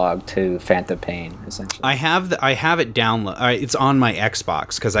prologue to Phantom Pain, essentially. I have it download. It's on my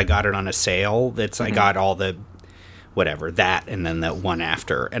Xbox because I got it on a sale. I got all the whatever that, and then that one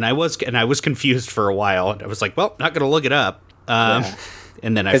after. And I was confused for a while. I was like, well, not going to look it up.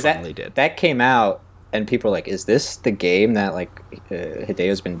 And then I finally did. That came out, and people were like, "Is this the game that like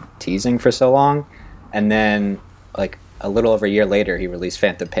Hideo's been teasing for so long?" And then like a little over a year later, he released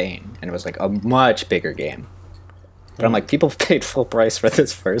Phantom Pain, and it was like a much bigger game. But I'm like, people paid full price for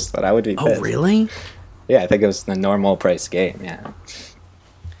this first, but I would be pissed. Oh, really? Yeah, I think it was the normal price game, yeah.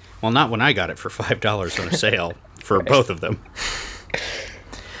 Well, not when I got it for $5 on a sale for both of them.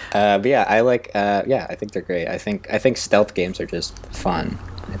 But yeah, I think they're great. I think stealth games are just fun.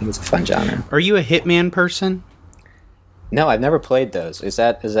 I think it's a fun genre. Are you a Hitman person? No, I've never played those. Is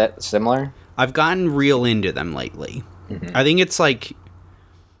that similar? I've gotten real into them lately. Mm-hmm. I think it's like,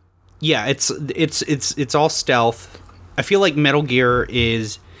 yeah, it's all stealth. I feel like Metal Gear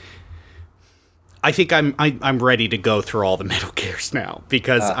is. I think I'm ready to go through all the Metal Gears now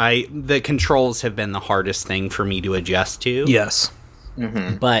because the controls have been the hardest thing for me to adjust to. Yes.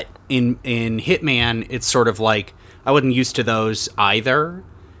 Mm-hmm. But in Hitman, it's sort of like I wasn't used to those either.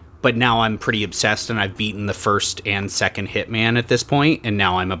 But now I'm pretty obsessed, and I've beaten the first and second Hitman at this point, and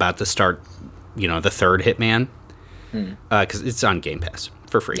now I'm about to start, the third Hitman, because it's on Game Pass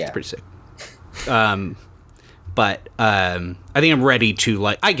for free. Yeah. It's pretty sick. But I think I'm ready to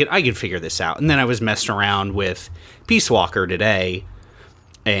I can figure this out. And then I was messing around with Peace Walker today,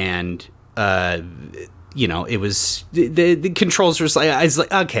 and it was the controls were I was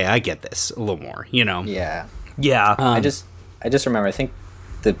like, okay, I get this a little more. Yeah. Yeah. I just remember. I think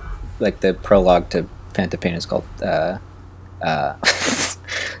the prologue to Phantom Pain is called. I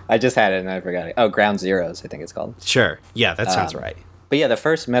just had it and I forgot it. Oh, Ground Zeroes, I think it's called. Sure. Yeah, that sounds right. But yeah, the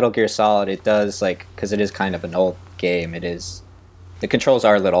first Metal Gear Solid, it does because it is kind of an old game. The controls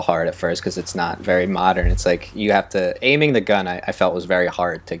are a little hard at first because it's not very modern. It's like you have to aiming the gun. I felt was very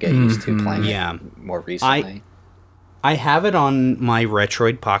hard to get used to playing it more recently. I have it on my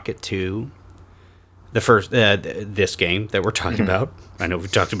Retroid Pocket 2. The first this game that we're talking about. I know we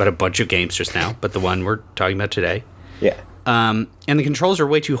talked about a bunch of games just now, but the one we're talking about today. Yeah. And the controls are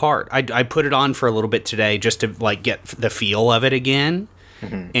way too hard. I put it on for a little bit today just to get the feel of it again,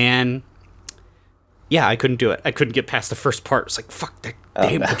 and yeah, I couldn't do it. I couldn't get past the first part. It's like fuck the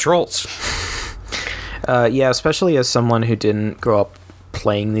damn controls. Yeah, especially as someone who didn't grow up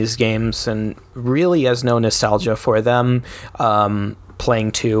playing these games and really has no nostalgia for them.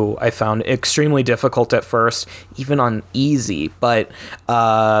 Playing 2, I found extremely difficult at first, even on easy, but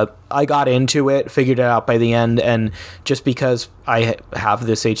I got into it, figured it out by the end, and just because I have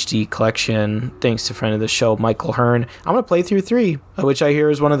this HD collection, thanks to a friend of the show, Michael Hearn, I'm going to play through 3, which I hear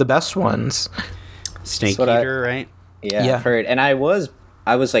is one of the best ones. Snake Eater, right? Yeah, I've heard. And I was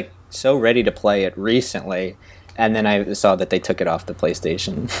so ready to play it recently, and then I saw that they took it off the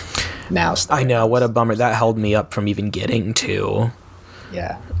PlayStation Now. I know, what a bummer. That held me up from even getting to.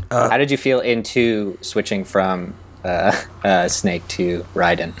 Yeah. How did you feel into switching from Snake to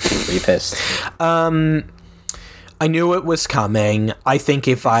Raiden? Were you pissed? I knew it was coming. I think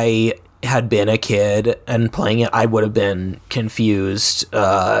if I had been a kid and playing it, I would have been confused.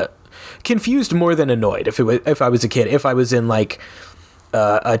 Confused more than annoyed if I was a kid. If I was in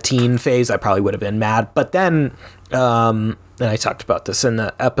a teen phase, I probably would have been mad. But then, and I talked about this in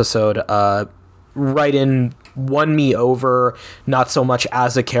the episode, Raiden won me over, not so much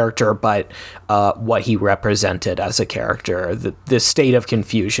as a character, but what he represented as a character. The state of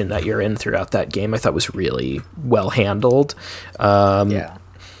confusion that you're in throughout that game, I thought was really well handled. Yeah.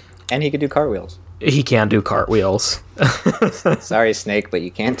 And he could do cartwheels. He can do cartwheels. Sorry, Snake, but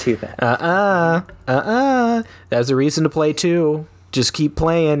you can't do that. That's a reason to play 2. Just keep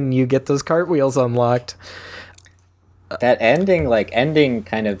playing, you get those cartwheels unlocked. That ending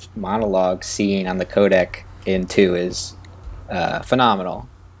kind of monologue scene on the codec in 2 is phenomenal.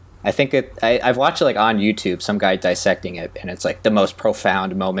 I think I've watched it on YouTube, some guy dissecting it, and it's the most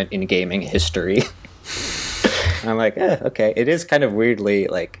profound moment in gaming history. And I'm like, okay. It is kind of weirdly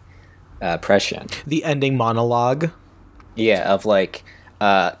prescient. The ending monologue? Yeah, of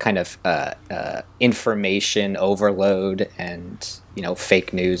kind of information overload and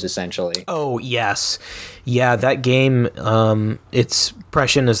fake news essentially. Oh yes, yeah, that game, it's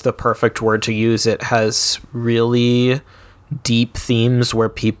prescient is the perfect word to use. It has really deep themes where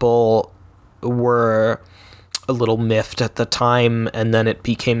people were a little miffed at the time, and then it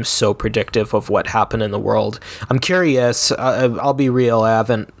became so predictive of what happened in the world. I'm curious, I'll be real, I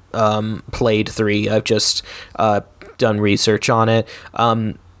haven't played 3, I've just done research on it.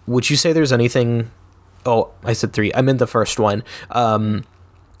 Would you say there's anything... Oh, I said 3. I'm in the first one.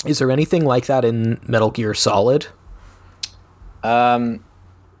 Is there anything like that in Metal Gear Solid? Yeah,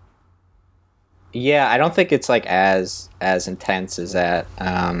 I don't think it's as intense as that.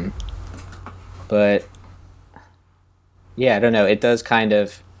 But yeah, I don't know. It does kind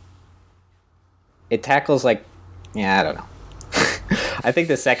of... It tackles I don't know. I think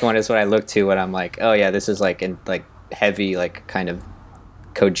the second one is what I look to when I'm oh yeah, this is heavy kind of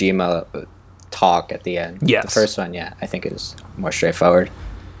Kojima talk at the end. Yes. The first one, yeah, I think is more straightforward.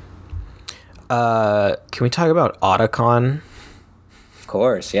 Can we talk about Otacon? Of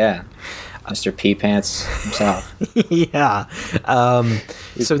course, yeah. Mr. Pee Pants himself. Yeah.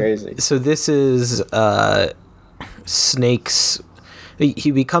 He's so crazy. So this is Snake's.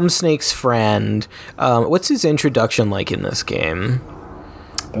 He becomes Snake's friend. What's his introduction like in this game?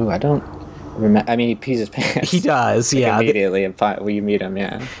 Oh, I don't remember. I mean, he pees his pants. He does, like, yeah. Immediately when you meet him,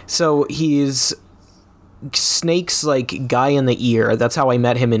 yeah. So he's Snake's like guy in the ear. That's how I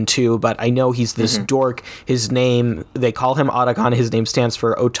met him in 2, but I know he's this dork. His name, they call him Otacon. His name stands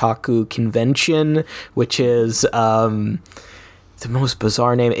for Otaku Convention, which is the most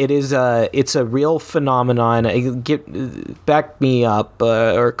bizarre name. It's a real phenomenon. Back me up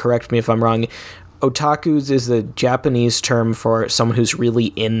or correct me if I'm wrong. Otakus is the Japanese term for someone who's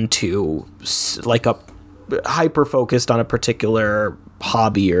really into like a hyper focused on a particular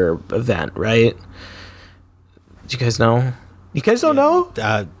hobby or event, right? Do you guys know? You guys don't know?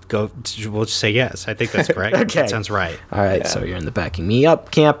 We'll just say yes. I think that's correct. Okay. That sounds right. All right, so you're in the backing me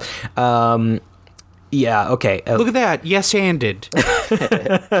up camp. Yeah, okay. Look at that. Yes-anded.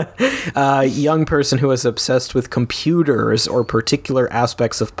 A young person who is obsessed with computers or particular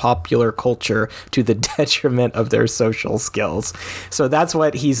aspects of popular culture to the detriment of their social skills. So that's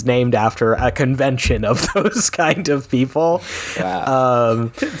what he's named after, a convention of those kind of people.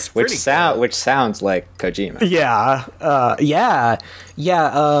 Wow. Which sounds like Kojima.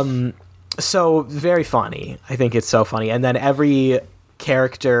 Yeah. So very funny. I think it's so funny. And then every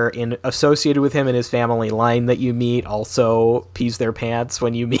character associated with him and his family line that you meet also pees their pants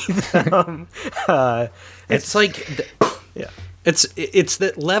when you meet them. It's like it's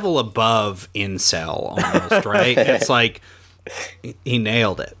that level above incel almost, right? It's like he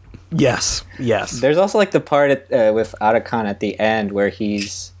nailed it. Yes. There's also like the part with Otacon at the end where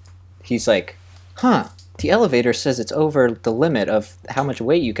he's like, the elevator says it's over the limit of how much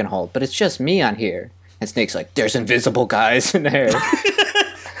weight you can hold, but it's just me on here. And Snake's like, there's invisible guys in there.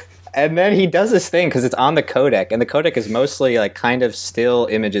 And then he does this thing because it's on the codec, and the codec is mostly like kind of still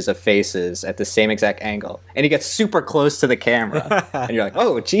images of faces at the same exact angle. And he gets super close to the camera. And you're like,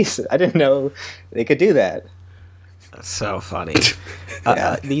 oh, jeez, I didn't know they could do that. So funny.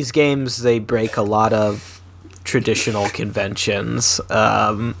 These games, they break a lot of traditional conventions.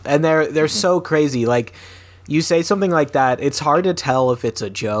 And they're so crazy. Like, you say something like that, it's hard to tell if it's a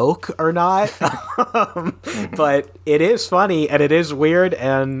joke or not. But it is funny and it is weird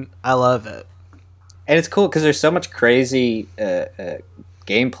and I love it. And it's cool because there's so much crazy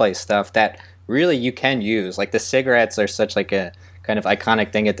gameplay stuff that really you can use. Like the cigarettes are such like a kind of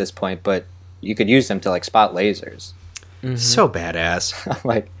iconic thing at this point, but you could use them to like spot lasers. So badass. I'm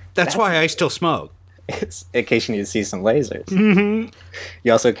like, that's why I still smoke. It's in case you need to see some lasers.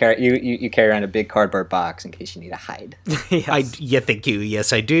 You also carry you carry around a big cardboard box in case you need to hide. Yes. Thank you.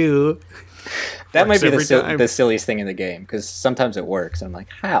 Yes, I do. That might be time. the silliest thing in the game because sometimes it works. And I'm like,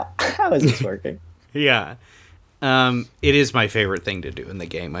 how is this working? Yeah. It is my favorite thing to do in the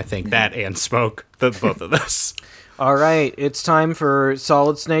game. I think that and smoke, both of those. All right, it's time for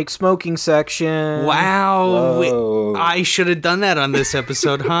Solid Snake smoking section. Wow. I should have done that on this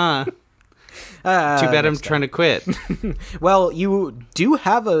episode, huh? Too bad I'm trying to quit. Well, you do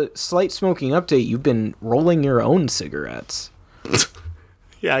have a slight smoking update. You've been rolling your own cigarettes.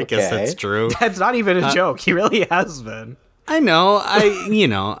 Yeah, I guess that's true. That's not even a joke. He really has been. I know.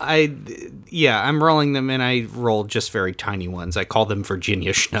 I'm rolling them, and I roll just very tiny ones. I call them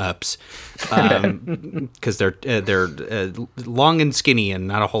Virginia Schnapps because they're long and skinny and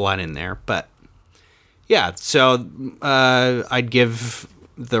not a whole lot in there. But yeah, so I'd give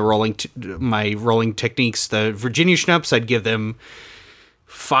my rolling techniques, the Virginia Schnapps, I'd give them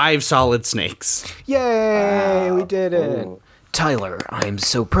 5 solid snakes. Yay! We did it. Ooh. Tyler, I'm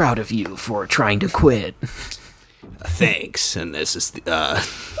so proud of you for trying to quit. Thanks. And this is the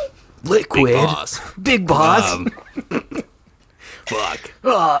Liquid. Big boss. Fuck.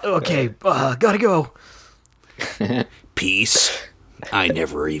 Okay. Gotta go. Peace. I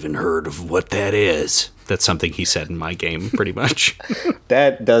never even heard of what that is. That's something he said in my game, pretty much.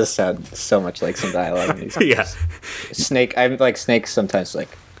 That does sound so much like some dialogue in these games. Yeah. Snake, I'm like Snake sometimes like,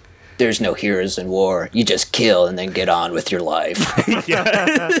 there's no heroes in war. You just kill and then get on with your life.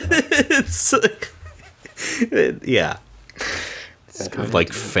 Yeah. Yeah. It's kind of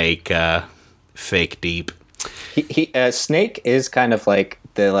like fake deep. Snake is kind of like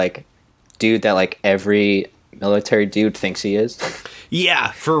the dude that like every military dude thinks he is.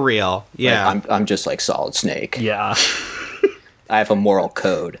 Yeah, for real. Yeah. Like, I'm just like Solid Snake. Yeah. I have a moral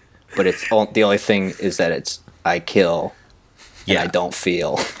code, but the only thing is that I kill and I don't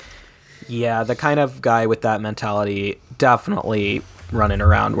feel. Yeah, the kind of guy with that mentality definitely running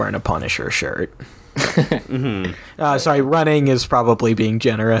around wearing a Punisher shirt. Sorry, running is probably being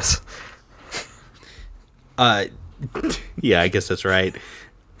generous. Yeah, I guess that's right.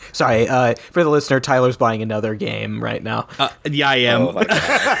 Sorry, for the listener, Tyler's buying another game right now. Yeah, I am. Oh my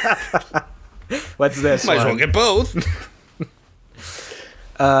God. What's this Might as well one? get both.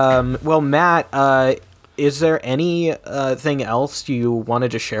 Well, Matt, is there any thing else you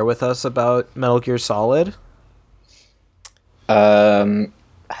wanted to share with us about Metal Gear Solid? I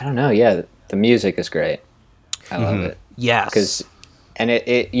don't know. Yeah, the music is great. I love it. Yes. Because, and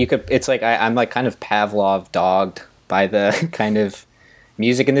it's like I'm like kind of Pavlov dogged by the kind of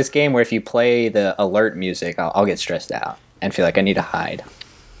music in this game where if you play the alert music, I'll get stressed out and feel like I need to hide.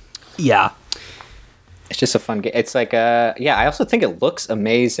 Yeah. It's just a fun game. It's like I also think it looks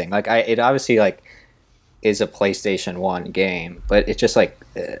amazing. Like it obviously like is a PlayStation 1 game, but it's just like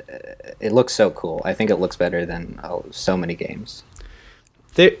it looks so cool. I think it looks better than so many games.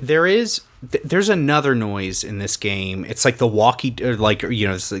 There's another noise in this game. It's like the walkie, or like, you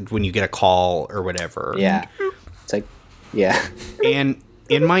know, it's like when you get a call or whatever. Yeah. It's like, yeah. And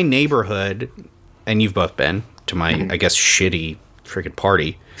in my neighborhood, and you've both been to my, I guess, shitty freaking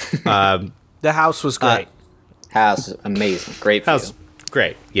party. The house was great. House, amazing. Great view. House,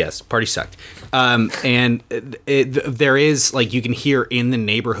 great. Yes, party sucked. And there is, like, you can hear in the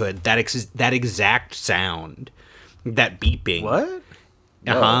neighborhood that exact sound, that beeping. What?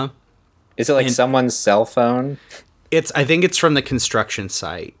 Uh-huh. Is it like someone's cell phone? I think it's from the construction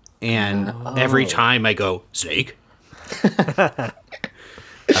site. And every time I go, Snake. That's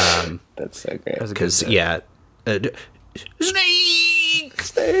so great. Because, yeah. Snake!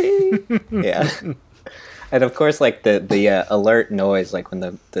 Yeah. And of course, like the alert noise, like when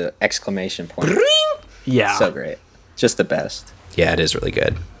the exclamation point. Yeah. So great. Just the best. Yeah, it is really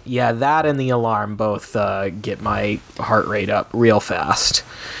good. Yeah, that and the alarm both get my heart rate up real fast.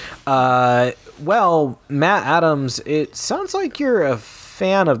 Well, Matt Adams, it sounds like you're a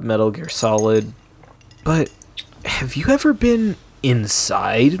fan of Metal Gear Solid, but have you ever been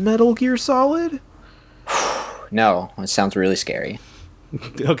inside Metal Gear Solid? No, it sounds really scary.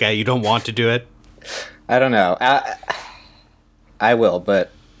 Okay, you don't want to do it? I don't know. I will,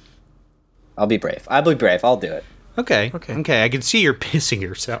 but I'll be brave. I'll be brave. I'll do it. Okay. I can see you're pissing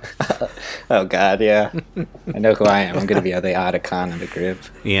yourself. Oh, God, yeah. I know who I am. I'm going to be the Otacon of the group.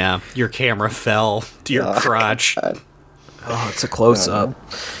 Yeah, your camera fell to your crotch. God. Oh, it's a close-up.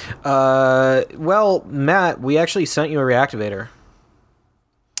 Well, Matt, we actually sent you a reactivator.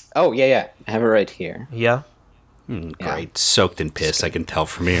 Oh, yeah. I have it right here. Yeah? Great. Soaked in piss, I can tell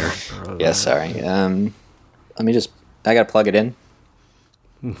from here. Yeah, sorry. Let me just... I got to plug it in.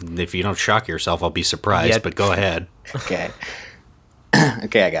 If you don't shock yourself, I'll be surprised, Yeah. but go ahead. Okay.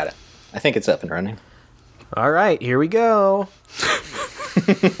 Okay, I got it. I think it's up and running. All right, here we go.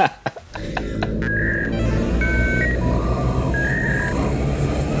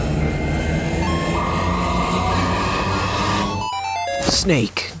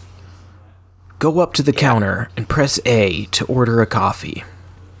 Snake, go up to the counter and press A to order a coffee.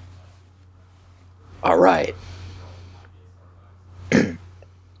 All right. Can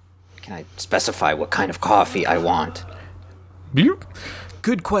I specify what kind of coffee I want?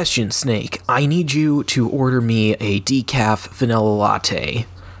 Good question, Snake. I need you to order me a decaf vanilla latte.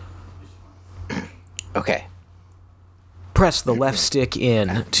 Okay. Press the left stick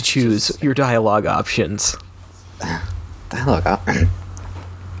in to choose your dialogue options. Dialogue.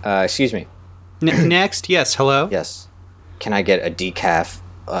 Excuse me. Next, yes, hello? Yes. Can I get a decaf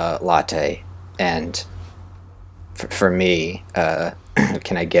latte? And for me,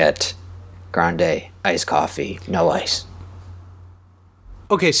 can I get grande iced coffee, no ice?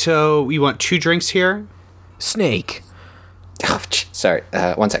 Okay, so you want 2 drinks here? Snake, Oh, sorry.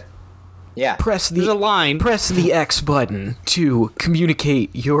 One sec. Yeah. press There's a the line. press the X button to communicate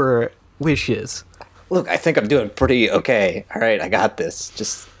your wishes. Look, I think I'm doing pretty okay. All right, I got this.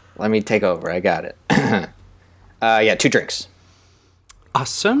 Just let me take over. I got it. Yeah, 2 drinks.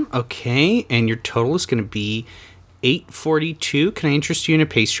 Awesome. Okay, and your total is going to be $8.42. Can I interest you in a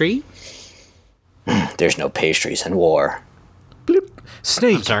pastry? There's no pastries in war. Bloop.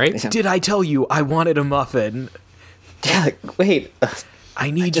 Snake, I'm sorry? did I tell you I wanted a muffin? Yeah, wait. I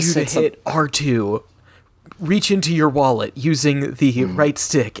need you just to said hit R2. Reach into your wallet using the right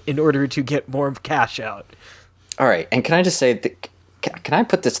stick in order to get more cash out. All right, and can I just say, can I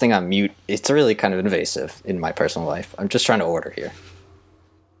put this thing on mute? It's really kind of invasive in my personal life. I'm just trying to order here.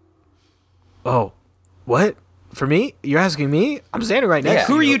 Oh, what? For me? You're asking me? I'm standing right next Yeah.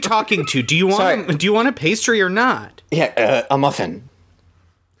 to Who are you. you talking to? Do you Sorry. want a pastry or not? Yeah, a muffin.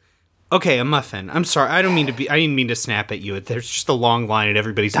 Okay, a muffin. I'm sorry. I didn't mean to snap at you. There's just a long line and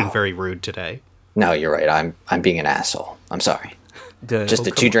everybody's being very rude today. No, you're right. I'm being an asshole. I'm sorry. Just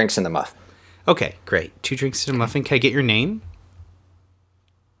the 2 drinks and the muffin. Okay, great. 2 drinks and a muffin. Can I get your name?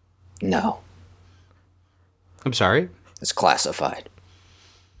 No. I'm sorry? It's classified.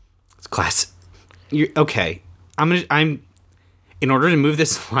 It's okay. In order to move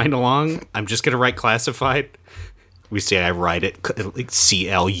this line along, I'm just going to write classified. We say I write it like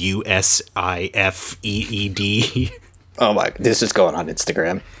CLUSIFEED. Oh my, this is going on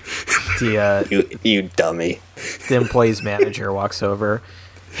Instagram. You dummy. The employee's manager walks over.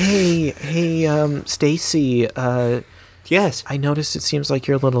 Hey, Stacy, Yes. I noticed it seems like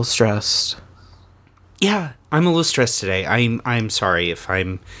you're a little stressed. Yeah, I'm a little stressed today. I'm sorry if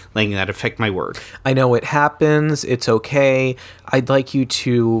I'm letting that affect my work. I know it happens. It's okay. I'd like you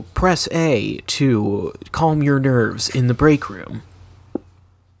to press A to calm your nerves in the break room.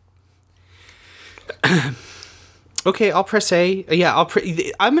 Okay, I'll press A. Yeah,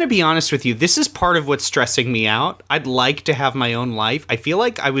 I'm going to be honest with you. This is part of what's stressing me out. I'd like to have my own life. I feel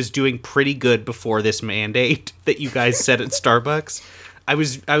like I was doing pretty good before this mandate that you guys set at Starbucks. I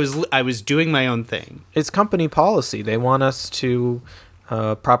was doing my own thing. It's company policy. They want us to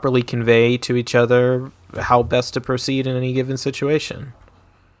properly convey to each other how best to proceed in any given situation.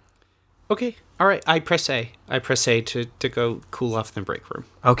 Okay, all right. I press A. I press A to go cool off in the break room.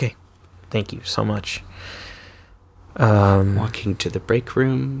 Okay, thank you so much. Walking to the break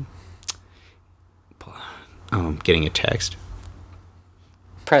room. Oh, I'm getting a text.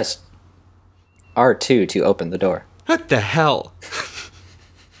 Press R2 to open the door. What the hell?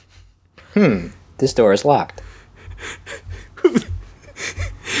 This door is locked.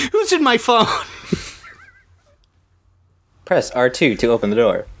 Who's in my phone? Press R2 to open the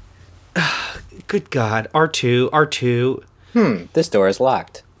door. Good God. R2. This door is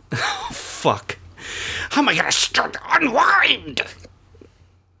locked. Fuck. How am I gonna start to unwind?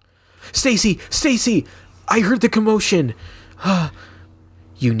 Stacy, I heard the commotion.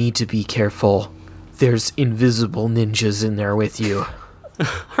 You need to be careful. There's invisible ninjas in there with you.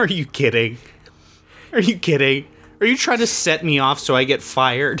 Are you kidding? Are you trying to set me off so I get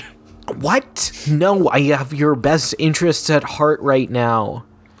fired? What? No, I have your best interests at heart right now.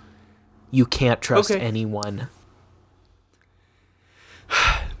 You can't trust anyone.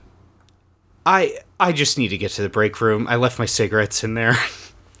 I just need to get to the break room. I left my cigarettes in there.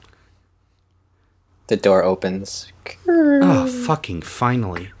 The door opens. Oh, fucking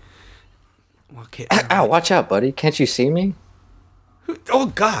finally. Okay. Ow, watch out, buddy. Can't you see me? Oh,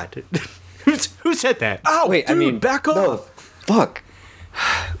 God. Who said that? Oh, wait, dude, I mean, back off. No, fuck.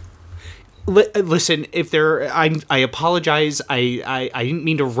 Listen, I apologize. I didn't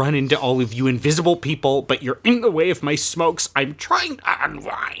mean to run into all of you invisible people, but you're in the way of my smokes. I'm trying to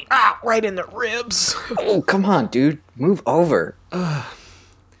unwind. Right in the ribs. Oh, come on, dude. Move over.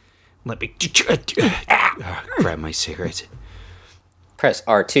 Let me grab my cigarettes. Press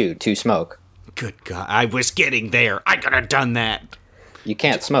R2 to smoke. Good God, I was getting there. I could have done that. You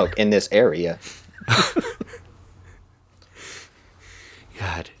can't smoke in this area.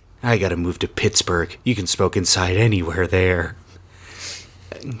 God, I gotta move to Pittsburgh. You can smoke inside anywhere there.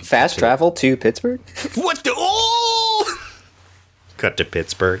 Fast travel to Pittsburgh? What the? Oh! Cut to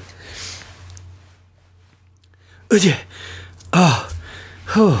Pittsburgh.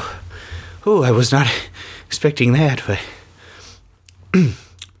 Oh, I was not expecting that, but...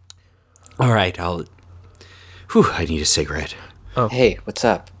 All right, I need a cigarette. Oh. Hey, what's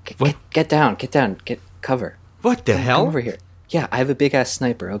up? Get down, get cover. What the hell? Come over here. Yeah, I have a big-ass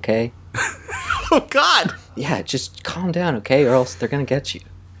sniper, okay? Oh, God! Yeah, just calm down, okay? Or else they're gonna get you.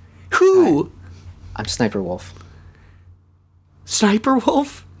 Who? I'm Sniper Wolf. Sniper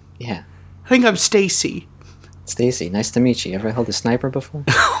Wolf? Yeah. I think I'm Stacy. Stacy, nice to meet you. Ever held a sniper before?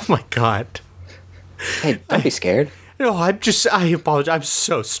 Oh, my God. Hey, don't be scared. No, I apologize. I'm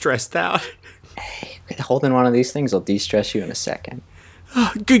so stressed out. Hey, holding one of these things will de-stress you in a second.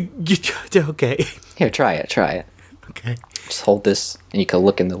 Oh, good. Okay. Here, try it. Okay. Just hold this, and you can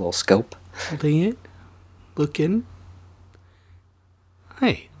look in the little scope. Holding it. Looking.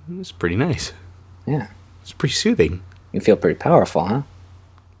 Hey, that's pretty nice. Yeah. It's pretty soothing. You feel pretty powerful, huh?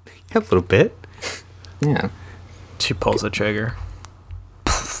 Yeah, a little bit. Yeah. She pulls the trigger.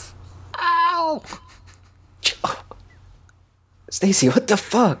 Ow! Stacy, what the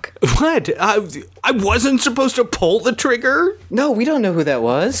fuck? What? I wasn't supposed to pull the trigger? No, we don't know who that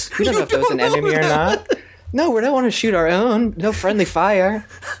was. We don't know if that was an enemy or not. No, we don't want to shoot our own. No friendly fire.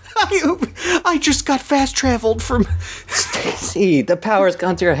 I just got fast traveled from... Stacy, the power's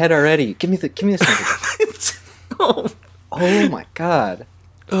gone to your head already. Give me the sniper. Oh. Oh my God.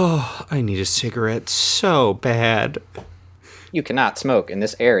 Oh, I need a cigarette so bad. You cannot smoke in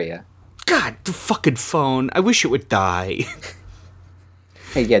this area. God, the fucking phone. I wish it would die.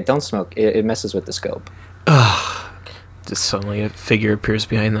 Hey, yeah, don't smoke. It messes with the scope. Just suddenly a figure appears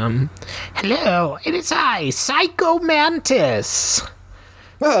behind them. Hello, it is I, Psycho Mantis.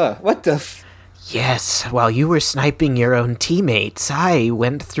 What the Yes, while you were sniping your own teammates, I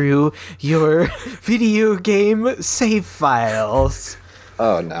went through your video game save files.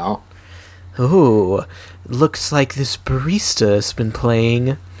 Oh, no. Oh, looks like this barista has been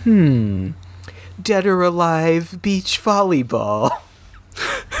playing, Dead or Alive Beach Volleyball.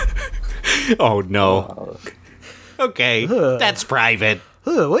 Oh, no. Okay, that's private.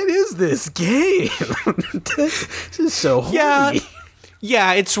 What is this game? This is so horny. Yeah.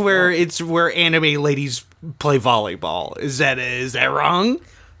 Yeah, it's where anime ladies play volleyball. Is that wrong?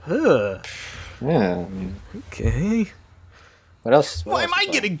 Huh. Yeah. Okay. What else? Why am I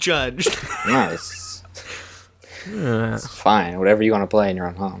getting judged? Nice. It's fine. Whatever you want to play in your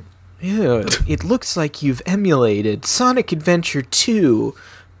own home. Yeah, it looks like you've emulated Sonic Adventure 2,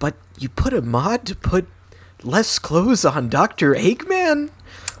 but you put a mod to put less clothes on Dr. Eggman?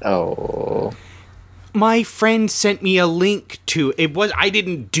 Oh. My friend sent me a link to it. I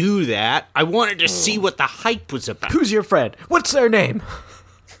didn't do that. I wanted to see what the hype was about. Who's your friend? What's their name?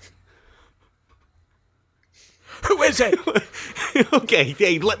 Who is it? Okay,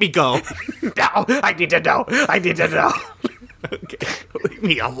 hey, let me go. No, I need to know. Okay, leave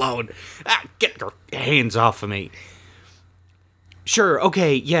me alone. Get your hands off of me. Sure,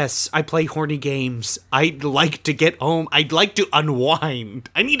 okay, yes, I play horny games. I'd like to get home. I'd like to unwind.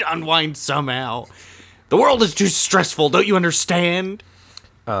 I need to unwind somehow. The world is too stressful, don't you understand?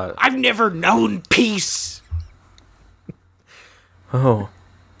 I've never known peace. Oh,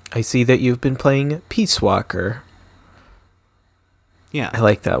 I see that you've been playing Peace Walker. Yeah. I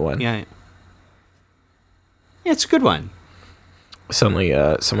like that one. Yeah, it's a good one. Suddenly,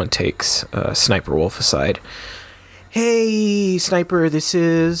 someone takes Sniper Wolf aside. Hey, Sniper, this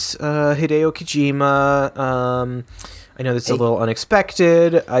is Hideo Kojima. I know this is a little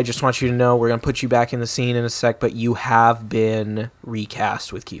unexpected. I just want you to know we're going to put you back in the scene in a sec, but you have been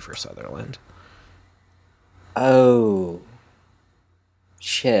recast with Kiefer Sutherland. Oh.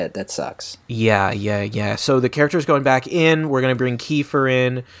 Shit, that sucks. Yeah. So the character's going back in. We're going to bring Kiefer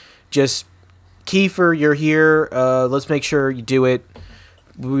in. Just, Kiefer, you're here. Let's make sure you do it.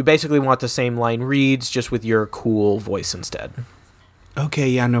 We basically want the same line reads, just with your cool voice instead. Okay,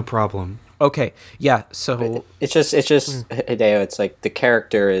 yeah, no problem. Okay, yeah, so... It's just Hideo, it's like the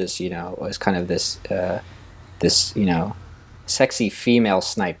character is, is kind of this, sexy female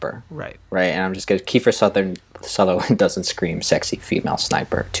sniper. Right. Right, and I'm just going to... Kiefer Sutherland doesn't scream sexy female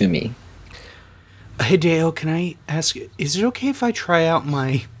sniper to me. Hideo, can I ask, is it okay if I try out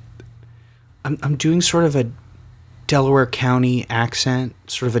my... I'm doing sort of a Delaware County accent,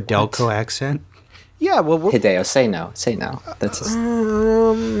 sort of a Delco accent. Yeah, well... Hideo, say no. That's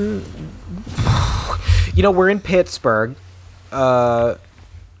we're in Pittsburgh.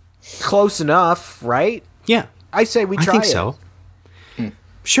 Close enough, right? Yeah. I say we try I think so.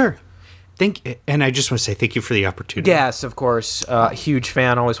 Sure. And I just want to say thank you for the opportunity. Yes, of course. Huge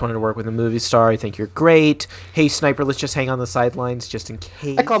fan. Always wanted to work with a movie star. I think you're great. Hey, Sniper, let's just hang on the sidelines just in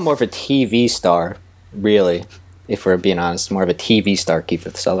case. I call him more of a TV star, really. If we're being honest, more of a TV star,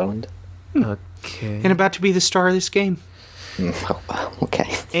 Kiefer Sutherland. Okay. And about to be the star of this game. Oh,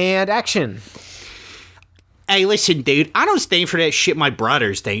 okay. And action. Hey, listen, dude. I don't stand for that shit. My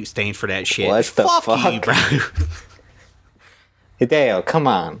brother stands for that shit. What the fuck? You, bro. Hideo, come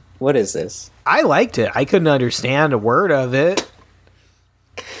on. What is this? I liked it. I couldn't understand a word of it.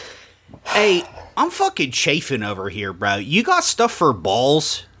 Hey, I'm fucking chafing over here, bro. You got stuff for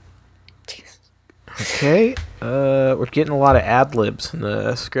balls? Okay. We're getting a lot of ad-libs in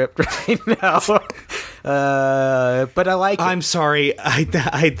the script right now. But I like it. I'm sorry. When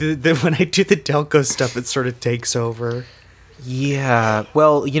I do the Delco stuff, it sort of takes over. Yeah.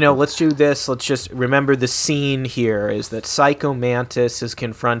 Well, let's do this. Let's just remember the scene here is that Psycho Mantis is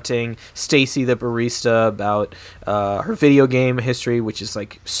confronting Stacy the barista about her video game history, which is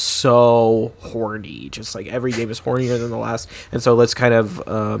like so horny. Just like every game is hornier than the last. And so let's kind of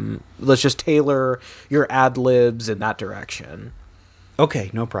let's just tailor your ad-libs in that direction.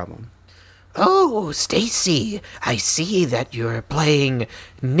 Okay, no problem. Oh, Stacy, I see that you're playing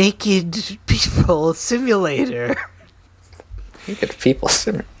Naked People Simulator. Naked People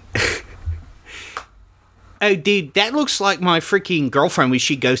Simulator. Oh, dude, that looks like my freaking girlfriend when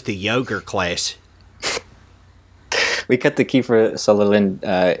she goes to yoga class. We cut the Kiefer Sutherland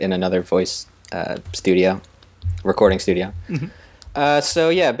in another voice recording studio. Mm-hmm. So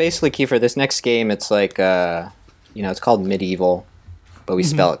yeah, basically, Kiefer, this next game, it's like, it's called Medieval, but we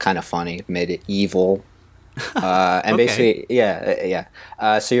spell it kind of funny, Medieval. And Okay. basically, yeah.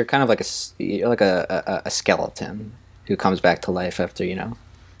 So you're kind of like you're like a skeleton who comes back to life after a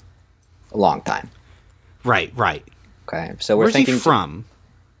long time. Right. Okay, so we're Where's thinking. he from?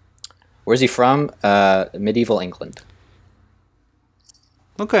 Where's he from? Medieval England.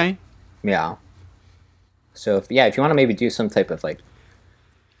 Okay. Yeah. So if you want to maybe do some type of like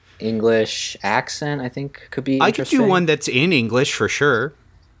English accent, I think could be I could interesting. do one that's in English for sure.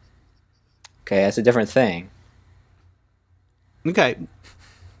 Okay, that's a different thing. Okay.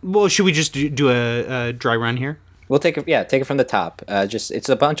 Well, should we just do a dry run here? We'll take it from the top. It's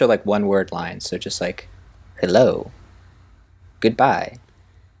a bunch of like one word lines. So just like hello, goodbye,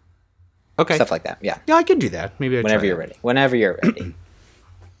 Okay. stuff like that. Yeah. Yeah, I can do that. Maybe I Whenever you're ready. Whenever you're ready.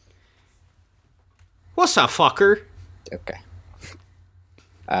 What's up, fucker? Okay.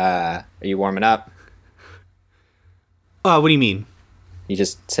 Are you warming up? What do you mean? You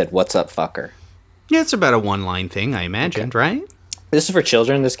just said, "What's up, fucker?" Yeah, it's about a one-line thing, I imagined, right? This is for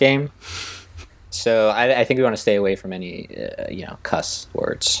children. This game. So I think we want to stay away from any cuss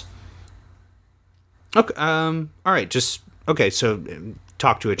words. Okay. All right. Just okay. So,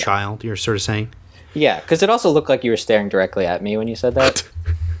 talk to a child. You're sort of saying. Yeah, because it also looked like you were staring directly at me when you said that.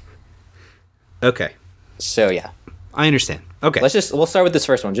 Okay. So yeah, I understand. Okay. we'll start with this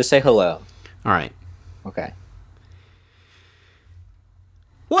first one. Just say hello. All right. Okay.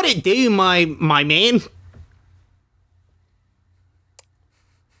 What it do, my man?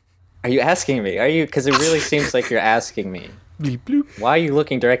 Are you asking me? Are you? Because it really seems like you're asking me. Bleep, bloop. Why are you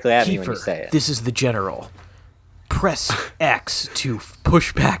looking directly at me when you say Kiefer, it? this is the general. Press X to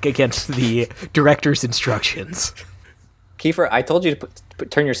push back against the director's instructions. Kiefer, I told you to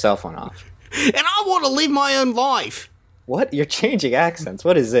turn your cell phone off. And I want to live my own life. What? You're changing accents.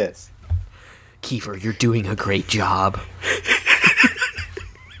 What is this? Kiefer, you're doing a great job.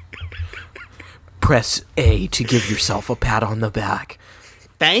 Press A to give yourself a pat on the back.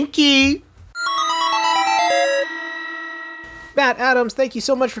 Thank you. Matt Adams, thank you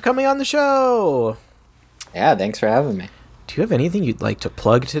so much for coming on the show. Yeah, thanks for having me. Do you have anything you'd like to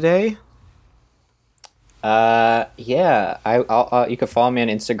plug today? Yeah, I'll you can follow me on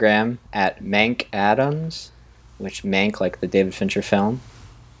Instagram at Mank Adams, which Mank like the David Fincher film,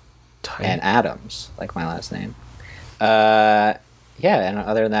 and Adams like my last name. Yeah, and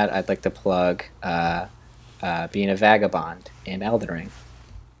other than that, I'd like to plug being a vagabond in Elden Ring.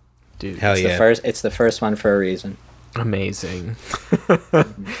 Dude, Hell It's yeah. it's the first one for a reason. amazing.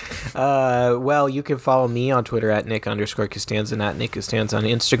 Well, you can follow me on Twitter at Nick_Costanza and at Nick Costanza on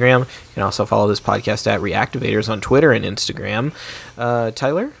Instagram. You can also follow this podcast at Reactivators on Twitter and Instagram.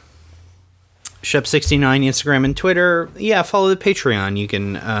 Tyler? Shep69 Instagram and Twitter. Yeah, follow the Patreon. You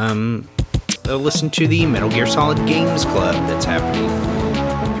can listen to the Metal Gear Solid Games Club that's happening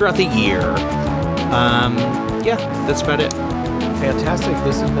throughout the year. Yeah, that's about it. Fantastic.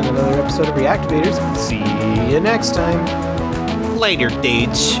 This has been another episode of Reactivators. See you next time. Later,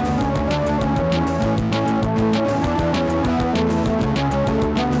 dudes.